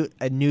suit,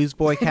 a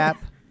newsboy cap.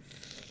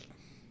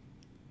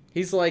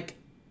 He's like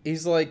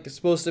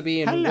supposed to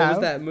be in what was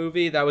that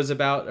movie that was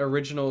about the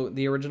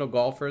original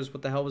golfers?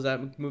 What the hell was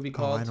that movie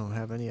called? Oh, I don't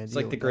have any idea. It's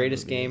like The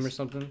Greatest Game or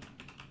something.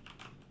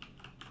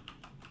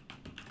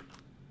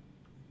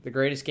 The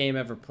Greatest Game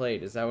Ever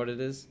Played. Is that what it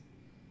is?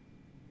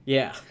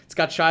 Yeah, it's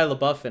got Shia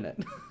LaBeouf in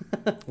it.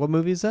 What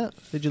movie is that?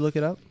 Did you look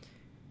it up?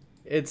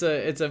 It's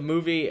a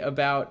movie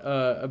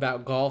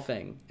about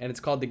golfing, and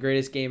it's called The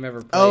Greatest Game Ever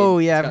Played. Oh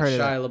yeah, I've heard of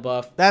Shia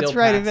LaBeouf. That's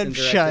right, I meant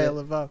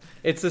Shia LaBeouf.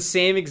 It's the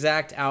same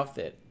exact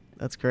outfit.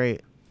 That's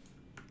great.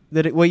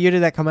 What year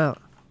did that come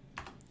out?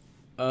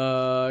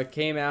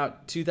 Came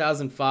out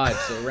 2005,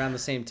 so around the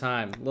same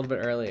time, a little bit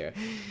earlier.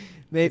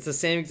 It's the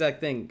same exact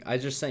thing. I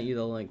just sent you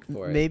the link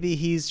for it. Maybe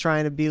he's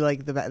trying to be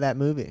like that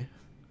movie.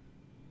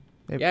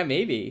 Maybe. Yeah,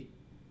 maybe.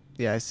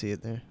 Yeah, I see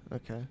it there.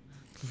 Okay.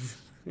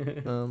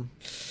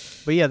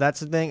 But yeah,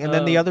 that's the thing. And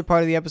then the other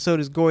part of the episode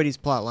is Gordy's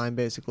plotline,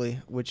 basically,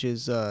 which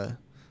is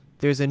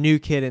there's a new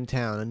kid in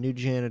town, a new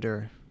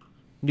janitor,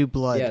 new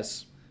blood.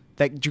 Yes.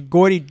 That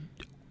Gordy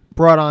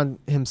brought on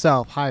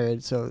himself,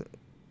 hired. So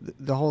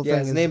the whole thing.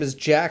 His name is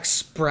Jack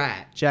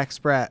Spratt. Jack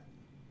Spratt,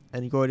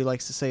 and Gordy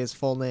likes to say his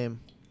full name.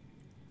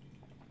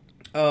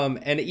 And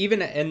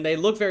they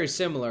look very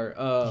similar.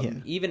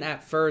 Even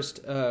at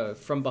first,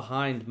 from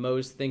behind,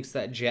 Mose thinks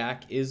that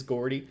Jack is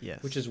Gordy,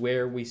 which is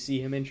where we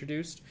see him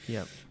introduced.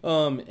 Yeah.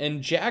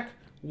 And Jack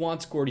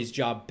wants Gordy's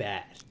job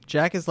bad.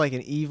 Jack is like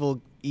an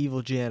evil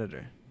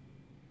janitor.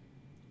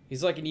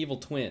 He's like an evil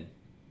twin.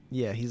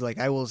 Yeah, he's like,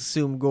 I will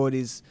assume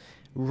Gordy's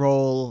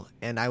role,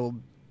 and I will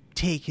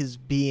take his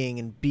being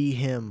and be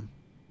him.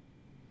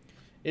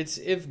 It's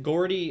if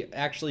Gordy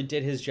actually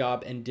did his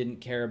job and didn't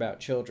care about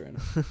children.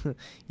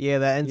 Yeah,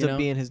 that ends up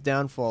being his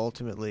downfall.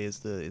 Ultimately, is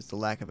the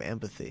lack of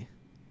empathy.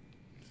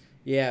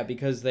 Yeah,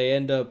 because they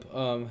end up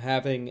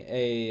having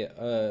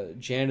a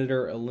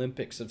janitor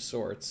Olympics of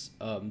sorts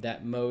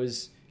that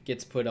Mose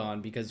gets put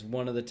on, because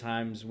one of the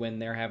times when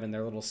they're having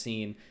their little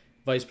scene,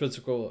 Vice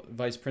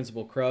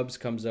Principal Krubbs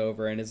comes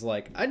over and is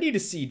like, I need to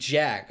see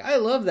Jack. I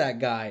love that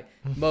guy.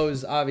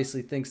 Mose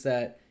obviously thinks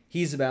that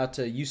he's about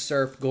to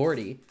usurp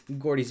Gordy.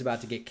 Gordy's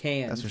about to get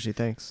canned. That's what she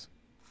thinks.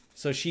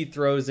 So she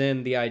throws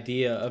in the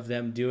idea of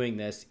them doing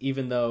this,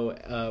 even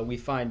though we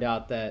find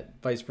out that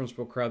Vice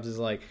Principal Krubbs is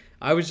like,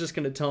 I was just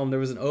going to tell him there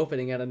was an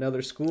opening at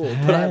another school,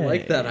 but I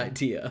like that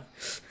idea.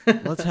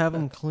 Let's have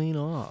him clean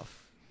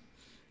off.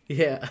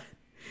 Yeah.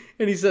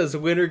 And he says,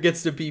 winner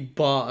gets to be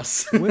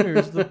boss.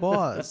 Winner's the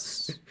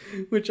boss.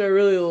 Which I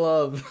really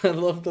love. I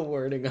love the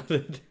wording of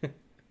it.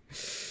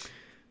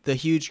 The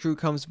huge crew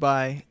comes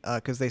by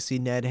because they see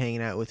Ned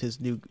hanging out with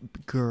his new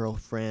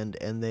girlfriend,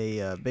 and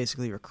they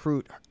basically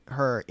recruit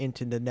her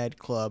into the Ned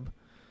Club.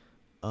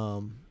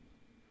 There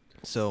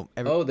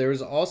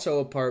was also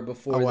a part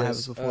before this. What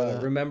happens before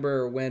that?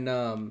 Remember when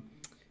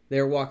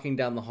they were walking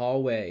down the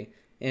hallway,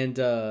 and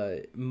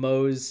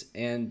Mose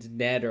and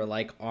Ned are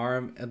like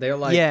arm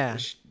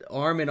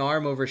in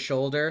arm over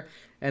shoulder,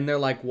 and they're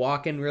like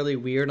walking really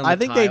weird on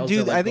the tiles.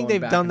 I think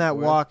they've done that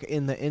walk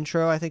in the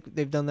intro. I think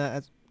they've done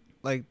that.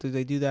 Like, do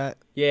they do that?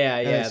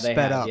 Yeah, they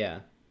have. Up. Yeah.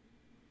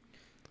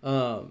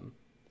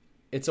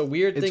 It's a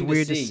weird thing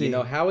to see. You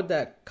know, how would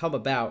that come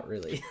about,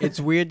 really? It's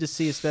weird to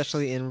see,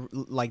 especially in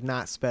like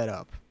not sped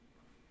up.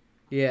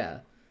 Yeah.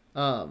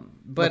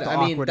 But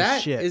I mean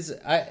that is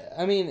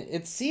I mean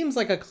it seems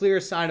like a clear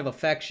sign of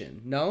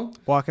affection, no?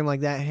 Walking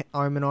like that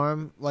arm in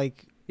arm,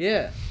 like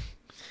yeah.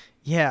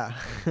 Yeah.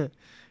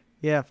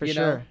 Yeah, for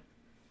sure.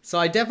 So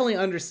I definitely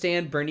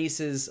understand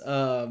Bernice's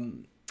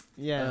like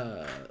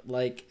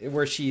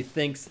where she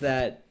thinks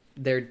that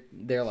they're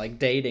like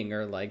dating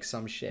or like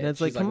some shit. And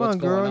it's like, come on,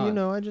 girl, you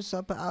know, I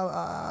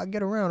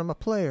get around. I'm a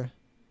player.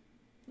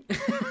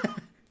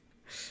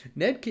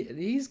 Ned,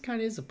 he's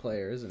kind of is a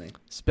player, isn't he?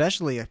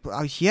 Especially,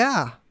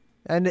 yeah,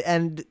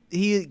 and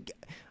he,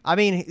 I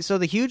mean, so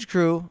the huge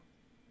crew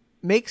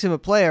makes him a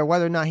player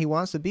whether or not he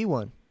wants to be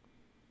one.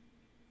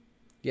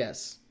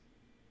 Yes.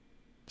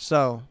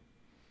 So,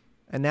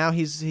 and now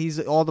he's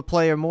all the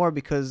player more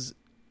because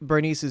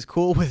Bernice is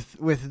cool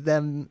with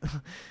them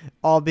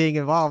all being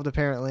involved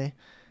apparently.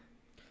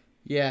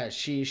 Yeah,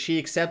 she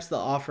accepts the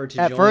offer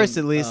to at join, first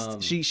at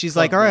least. She's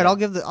like, all right,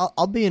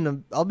 I'll be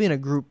in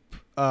a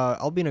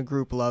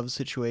group love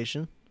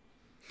situation.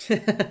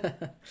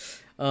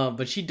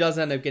 But she does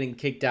end up getting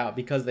kicked out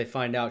because they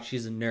find out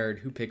she's a nerd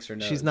who picks her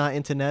nose. She's not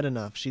into Ned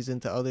enough. She's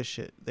into other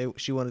shit.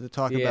 She wanted to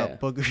talk about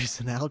boogers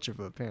and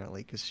algebra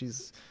apparently because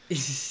she's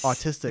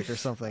autistic or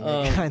something.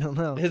 I don't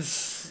know.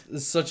 It's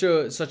such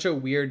a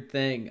weird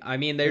thing. I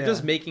mean, they're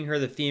just making her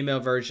the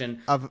female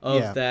version of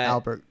that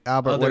Albert,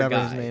 whatever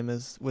guy. His name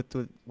is, with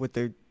the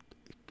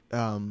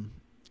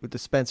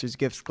Spencer's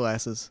Gifts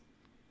glasses.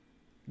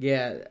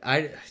 Yeah,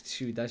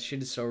 that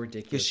shit is so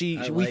ridiculous.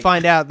 Because we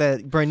find out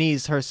that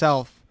Bernice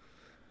herself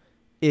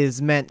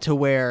is meant to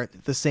wear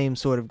the same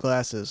sort of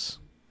glasses.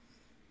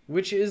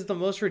 Which is the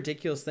most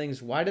ridiculous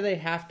things. Why do they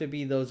have to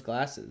be those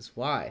glasses?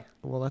 Why?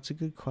 Well, that's a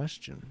good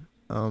question.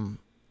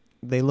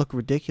 They look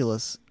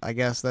ridiculous. I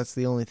guess that's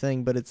the only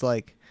thing, but it's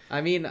like...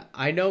 I mean,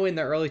 I know in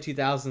the early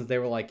 2000s they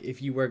were like,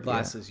 if you wear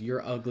glasses,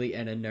 you're ugly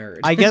and a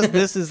nerd. I guess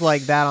this is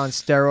like that on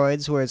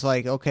steroids, where it's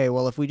like, okay,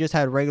 well, if we just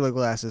had regular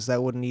glasses,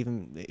 that wouldn't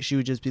even... She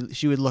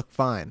would look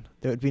fine.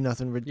 There would be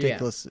nothing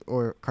ridiculous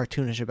or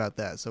cartoonish about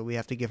that. So we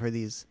have to give her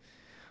these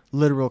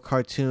literal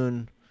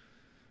cartoon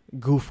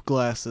goof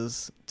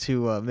glasses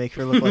to make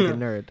her look like a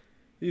nerd.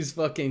 These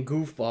fucking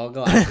goofball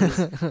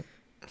glasses.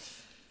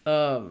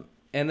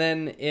 And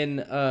then in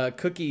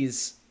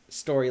Cookie's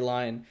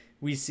storyline,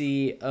 we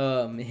see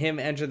him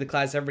enter the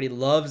class. Everybody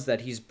loves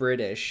that he's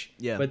British.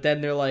 Yeah. But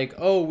then they're like,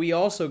 oh, we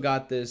also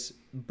got this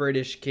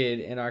British kid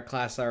in our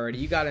class already.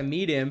 You got to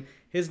meet him.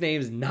 His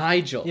name's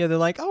Nigel. Yeah, they're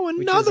like, oh,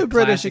 another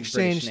British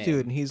exchange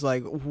student. He's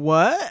like,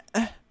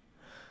 what?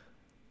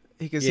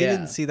 Because he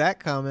didn't see that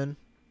coming.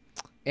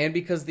 And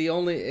because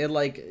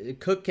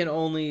Cook can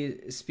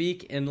only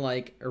speak in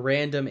like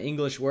random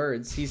English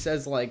words. He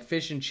says like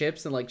fish and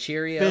chips and like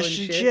Cheerio and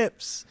shit. Fish and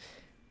chips.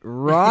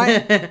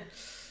 Right?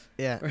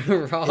 Yeah.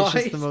 Right? It's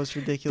just the most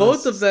ridiculous.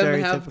 Both of them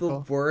have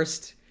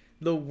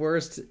the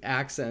worst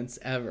accents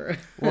ever.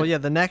 Well, yeah,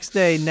 the next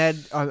day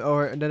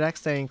the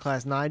next day in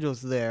class,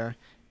 Nigel's there,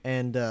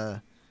 and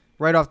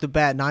right off the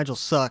bat, Nigel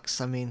sucks.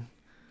 I mean,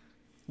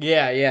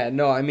 yeah.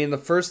 No, I mean the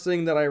first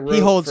thing that I wrote, he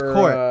holds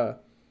court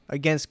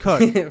against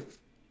Cook.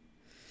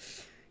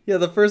 Yeah,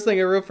 the first thing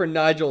I wrote for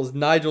Nigel is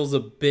Nigel's a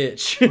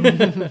bitch.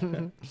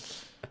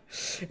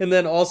 And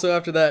then also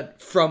after that,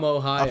 from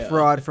Ohio, a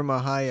fraud from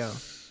Ohio.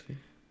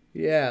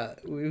 Yeah,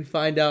 we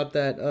find out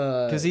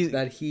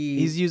that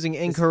he's using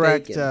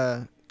incorrect.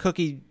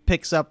 Cookie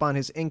picks up on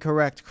his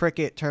incorrect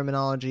cricket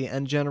terminology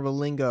and general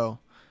lingo,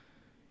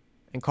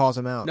 and calls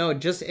him out. No,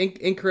 just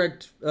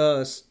incorrect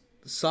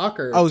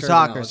soccer. Oh,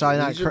 soccer. Sorry,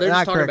 not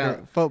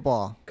cricket.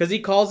 Football. Because he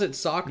calls it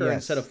soccer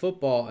instead of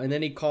football, and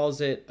then he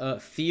calls it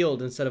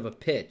field instead of a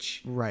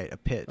pitch. Right, a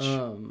pitch.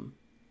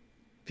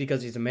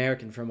 Because he's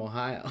American from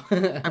Ohio.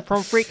 I'm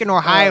from freaking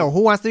Ohio.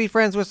 Who wants to be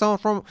friends with someone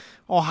from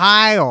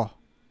Ohio?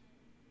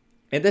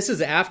 And this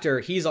is after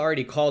he's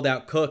already called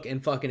out Cook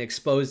and fucking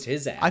exposed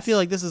his ass. I feel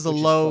like this is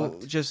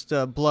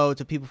a blow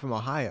to people from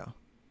Ohio.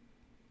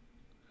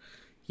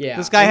 Yeah.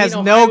 This guy has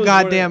no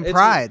goddamn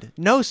pride.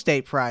 No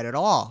state pride at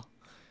all.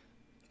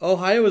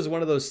 Ohio is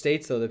one of those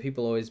states, though, that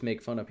people always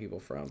make fun of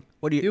people from.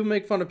 People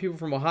make fun of people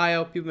from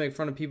Ohio. People make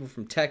fun of people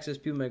from Texas.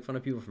 People make fun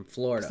of people from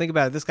Florida. Think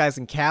about it. This guy's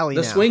in Cali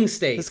now. The swing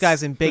states. This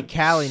guy's in big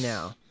Cali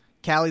now.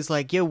 Cali's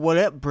like, yo, what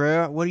up,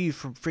 bro? What are you,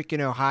 from freaking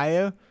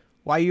Ohio?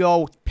 Why you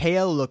all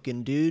pale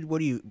looking, dude?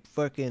 What are you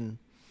fucking...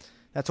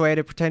 That's why I had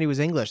to pretend he was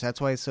English. That's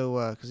why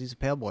because he's a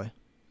pale boy.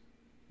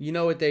 You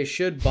know what they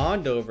should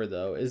bond over,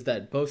 though, is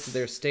that both of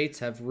their states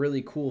have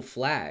really cool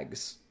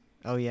flags.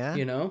 Oh, yeah?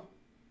 You know?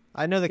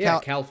 I know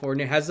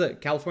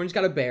California's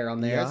got a bear on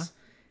theirs.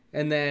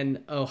 Yeah. And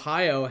then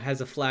Ohio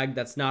has a flag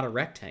that's not a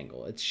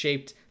rectangle. It's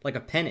shaped like a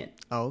pennant.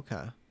 Oh,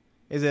 okay.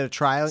 Is it a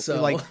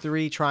triangle, like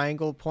 3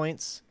 triangle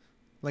points?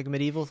 Like a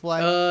medieval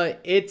flag?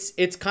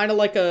 It's kind of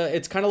like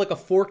a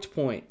forked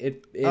point.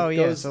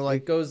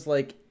 It goes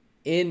like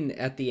in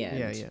at the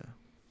end. Yeah.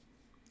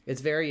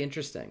 It's very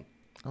interesting.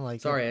 I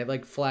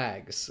like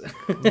flags.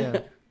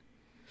 Yeah.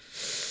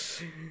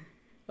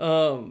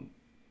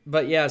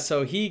 But yeah,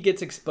 so he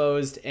gets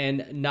exposed,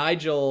 and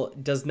Nigel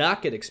does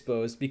not get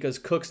exposed because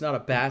Cook's not a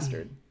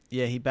bastard.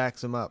 Yeah, he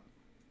backs him up.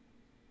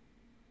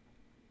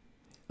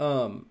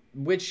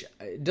 Which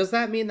does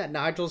that mean that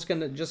Nigel's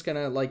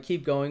gonna like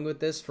keep going with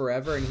this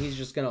forever, and he's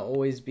just gonna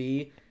always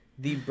be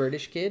the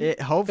British kid?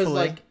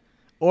 Hopefully,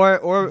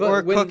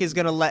 Or Cook is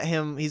gonna let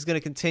him. He's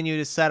gonna continue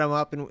to set him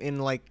up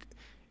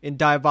in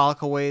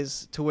diabolical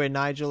ways to where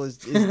Nigel is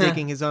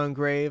digging his own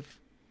grave.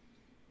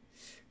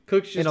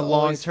 Cook's just in a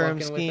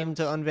long-term scheme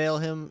to unveil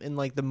him in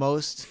like the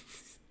most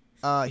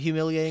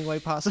humiliating way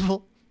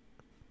possible.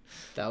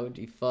 That would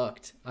be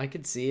fucked. I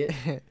could see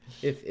it.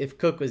 If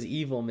Cook was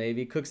evil,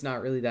 maybe. Cook's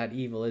not really that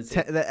evil, is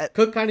it?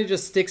 Cook kind of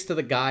just sticks to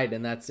the guide,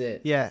 and that's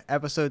it. Yeah,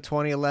 episode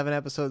 20, 11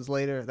 episodes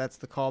later, that's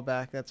the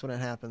callback. That's when it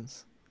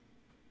happens.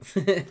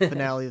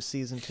 Finale of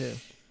season 2.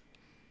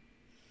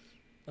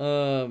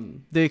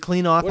 The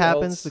clean off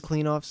happens. Else? The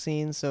clean off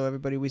scene. So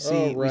everybody we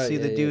see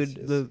the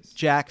dude, the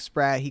Jack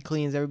Sprat. He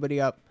cleans everybody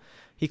up.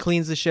 He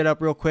cleans the shit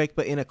up real quick,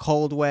 but in a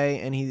cold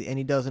way, and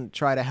he doesn't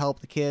try to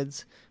help the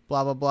kids.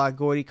 Blah blah blah.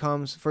 Gordy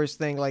comes first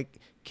thing, like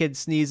kid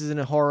sneezes in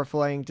a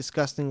horrifying,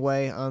 disgusting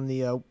way on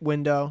the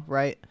window.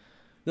 Right.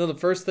 No, the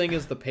first thing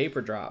is the paper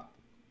drop.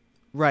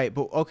 Right,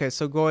 but okay.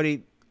 So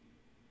Gordy,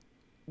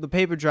 the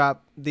paper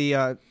drop.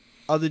 The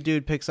other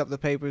dude picks up the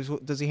papers.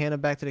 Does he hand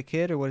them back to the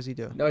kid, or what does he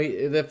do? No,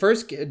 the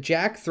first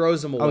Jack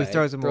throws them away. Oh, he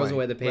throws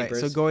away the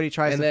papers. Right, so Gordy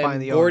tries to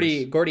find the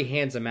owners. Gordy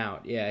hands them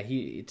out. Yeah,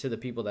 to the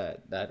people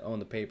that own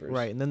the papers.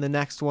 Right, and then the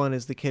next one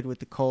is the kid with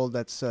the cold.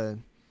 That's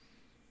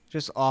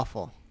just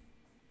awful.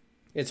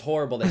 It's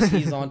horrible. They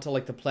sneeze onto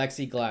like the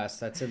plexiglass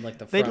that's in like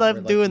the front. They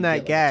love doing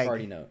that gag.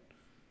 Party note.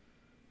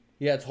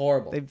 Yeah, it's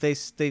horrible. They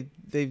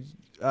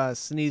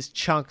sneeze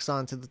chunks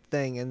onto the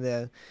thing,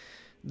 and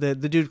the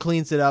dude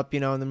cleans it up,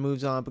 and then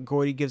moves on. But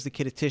Gordy gives the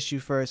kid a tissue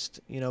first.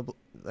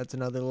 That's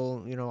another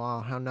little, oh,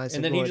 how nice.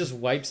 And then he just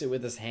wipes it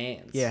with his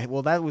hands. Yeah,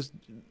 well,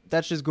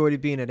 that's just Gordy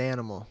being an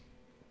animal.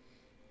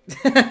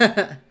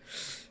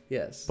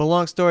 Yes. But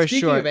long story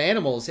short. Speaking of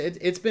animals,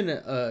 it's been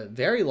a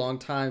very long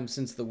time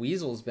since the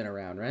weasel's been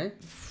around, right?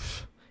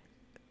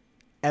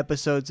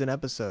 Episodes and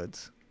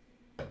episodes.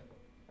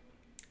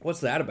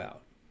 What's that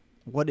about?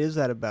 What is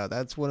that about?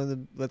 That's one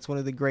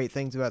of the great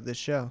things about this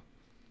show.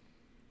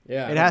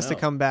 Yeah, it has to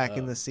come back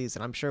in this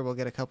season. I'm sure we'll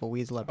get a couple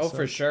weasel episodes. Oh,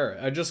 for sure.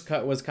 I just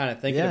was kind of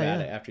thinking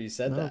about it after you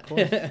said that. Of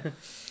course.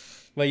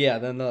 But yeah,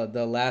 then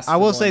the last. I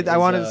will say I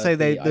wanted to say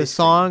the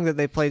song that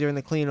they play during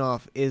the clean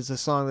off is a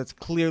song that's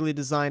clearly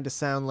designed to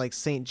sound like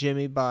Saint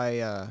Jimmy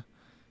by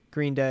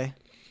Green Day.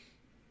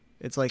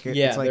 It's like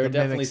there are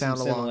definitely some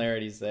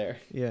similarities there.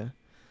 Yeah.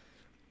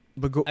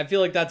 But I feel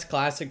like that's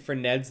classic for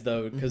Ned's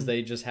though, because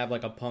they just have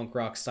like a punk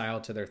rock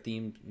style to their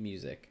theme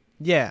music.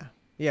 Yeah.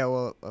 Yeah.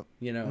 Well,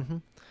 Mm-hmm.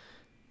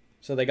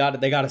 So they got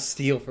to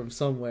steal from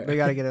somewhere. They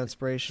got to get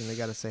inspiration. They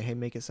got to say, "Hey,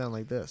 make it sound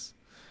like this."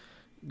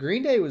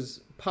 Green Day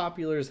was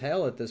popular as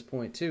hell at this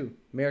point too.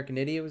 American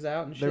Idiot was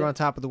out and shit. They were on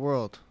top of the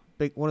world.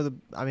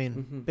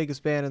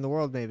 Biggest band in the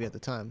world maybe at the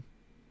time.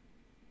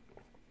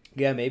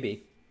 Yeah,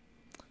 maybe.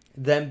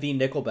 Them v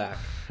Nickelback.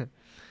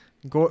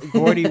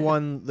 Gordy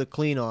won the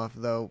clean off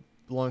though.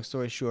 Long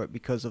story short,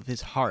 because of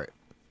his heart.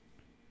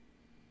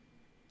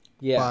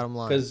 Yeah, bottom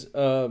line. Because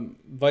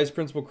Vice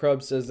Principal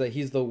Krubb says that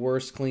he's the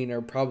worst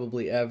cleaner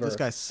probably ever. This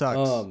guy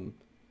sucks.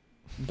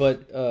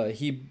 But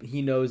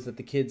he knows that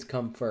the kids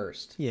come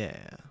first. Yeah.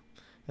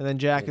 And then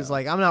Jack is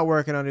like, I'm not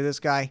working under this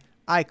guy.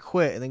 I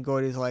quit. And then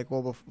Gordy's like,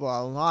 well,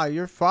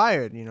 you're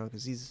fired,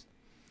 because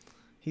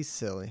he's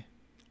silly.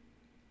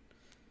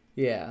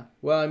 Yeah.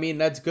 Well, I mean,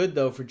 that's good,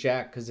 though, for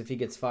Jack, because if he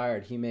gets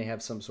fired, he may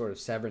have some sort of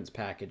severance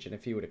package, and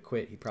if he would have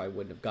quit, he probably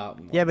wouldn't have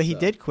gotten one. Yeah, but he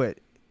did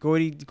quit.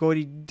 Gordy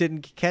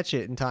didn't catch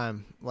it in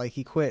time. Like,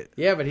 he quit.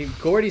 Yeah, but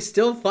Gordy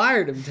still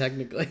fired him,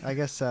 technically. I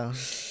guess so.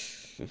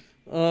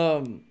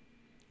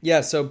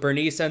 Yeah, so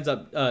Bernice ends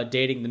up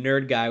dating the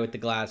nerd guy with the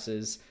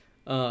glasses.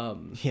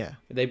 Yeah.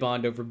 They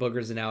bond over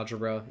boogers and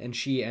algebra, and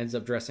she ends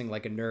up dressing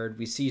like a nerd.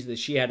 We see that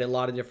she had a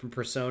lot of different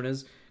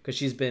personas, because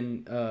she's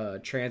been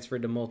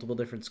transferred to multiple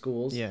different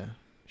schools. Yeah.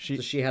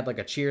 So she had like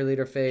a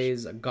cheerleader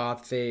phase, a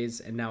goth phase,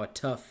 and now a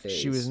tough phase.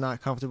 She was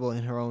not comfortable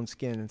in her own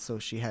skin, and so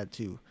she had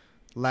to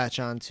latch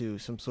onto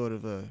some sort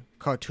of a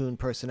cartoon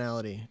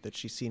personality that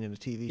she's seen in a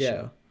TV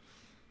show.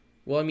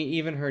 Well, I mean,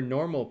 even her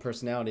normal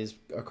personality is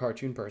a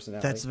cartoon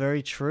personality. That's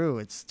very true.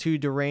 It's two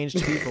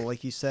deranged people,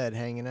 like you said,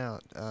 hanging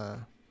out.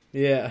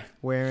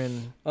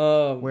 Wearing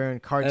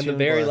cartoon And the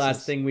very glasses.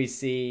 last thing we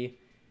see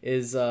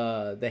is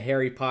the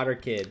Harry Potter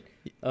kid.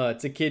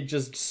 It's a kid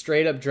just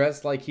straight up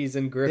dressed like he's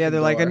in Gryffindor. Yeah,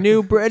 they're like, a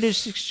new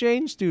British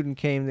exchange student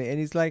came there, and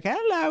he's like,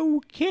 hello,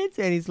 kids.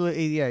 And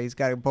he's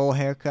got a bowl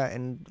haircut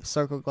and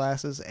circle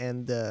glasses,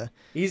 and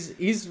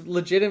he's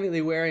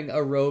legitimately wearing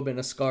a robe and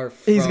a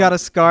scarf. He's got a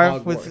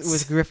scarf Hogwarts.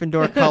 with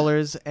Gryffindor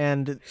colors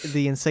and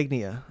the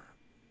insignia.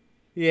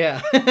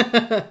 Yeah.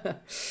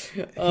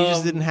 He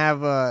just didn't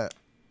have a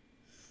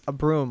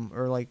broom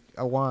or like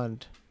a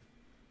wand.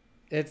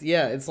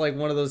 It's like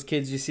one of those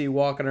kids you see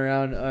walking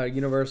around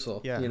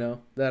Universal, yeah.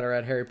 That are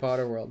at Harry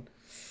Potter World.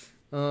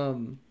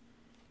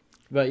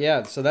 But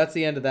yeah, so that's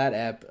the end of that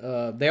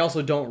ep. They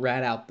also don't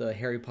rat out the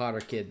Harry Potter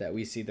kid that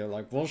we see. They're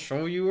like, we'll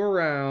show you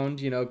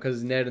around,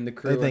 because Ned and the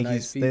crew are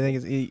nice people. They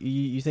think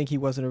you think he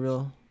wasn't a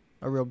real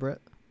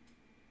Brit?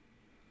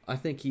 I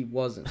think he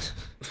wasn't.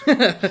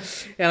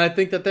 And I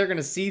think that they're going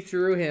to see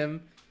through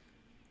him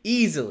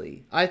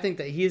Easily. I think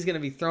that he's going to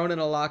be thrown in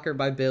a locker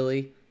by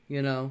Billy,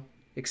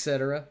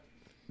 etc.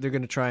 They're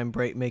going to try and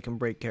make him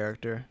break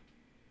character.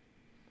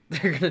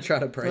 They're going to try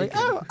to break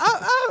him.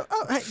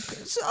 Hey,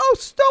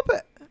 stop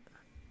it.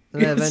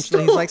 And then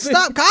eventually he's like,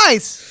 stop,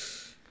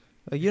 guys.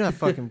 Like, you're not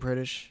fucking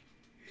British.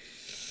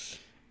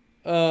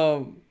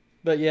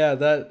 But yeah,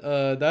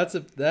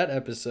 that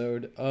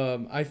episode.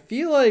 I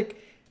feel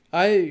like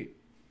I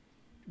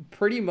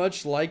pretty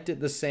much liked it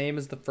the same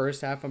as the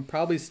first half. I'm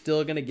probably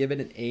still gonna give it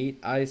an 8.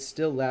 I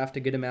still laughed a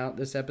good amount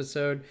this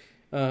episode,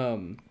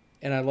 and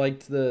I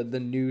liked the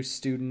new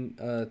student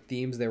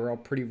themes. They were all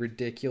pretty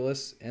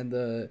ridiculous, and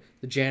the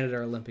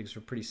janitor Olympics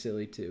were pretty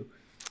silly too.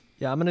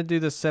 Yeah, I'm gonna do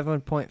the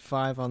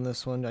 7.5 on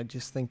this one. I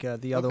just think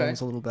the other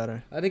one's a little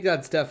better. I think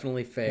that's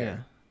definitely fair. Yeah,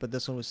 but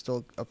this one was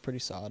still a pretty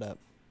solid up.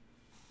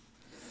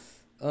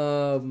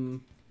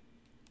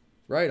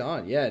 Right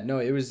on. Yeah, no,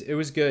 it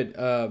was good.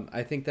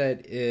 I think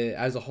that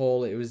as a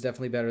whole, it was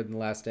definitely better than the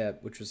last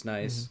ep, which was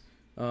nice.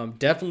 Mm-hmm.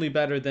 Definitely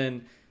better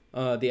than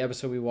the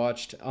episode we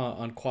watched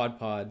on Quad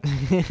Pod.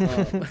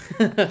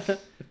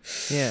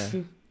 Yeah.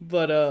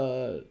 But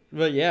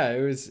yeah,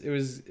 it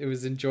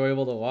was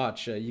enjoyable to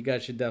watch. You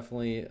guys should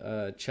definitely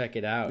check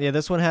it out. Yeah,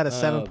 this one had a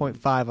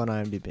 7.5 on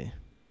IMDb.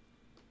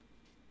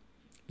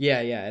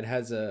 Yeah, it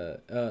has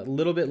a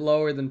little bit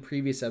lower than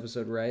previous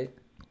episode, right?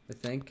 I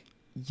think.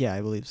 Yeah,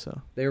 I believe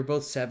so. They were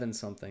both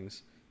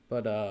 7-somethings.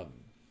 But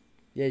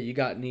yeah, you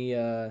got any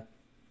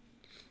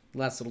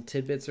last little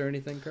tidbits or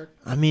anything, Kirk?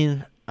 I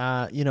mean,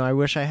 I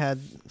wish I had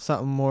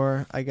something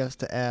more, I guess,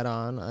 to add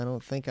on. I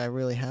don't think I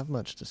really have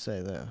much to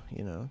say though,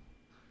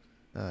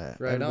 Right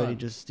everybody on.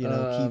 Just,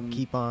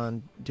 keep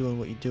on doing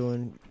what you're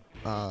doing.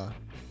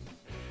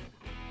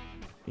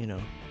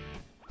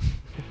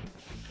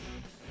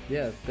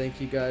 Yeah, thank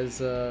you guys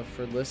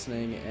for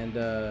listening,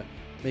 and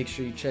make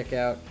sure you check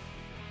out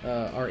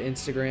our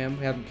Instagram.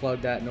 We haven't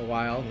plugged that in a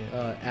while.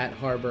 Yeah. At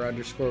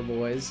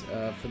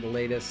Harbor_boys for the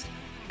latest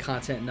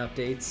content and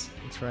updates.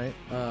 That's right.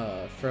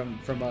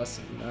 From us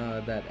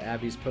that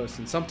Abby's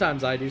posting.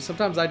 Sometimes I do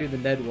the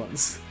Ned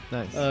ones.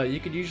 Nice. You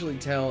could usually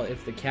tell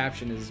if the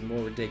caption is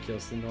more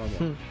ridiculous than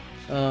normal.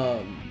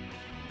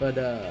 But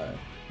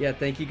yeah,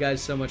 thank you guys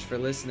so much for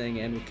listening,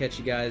 and we'll catch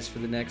you guys for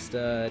the next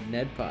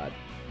Ned Pod.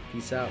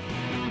 Peace out.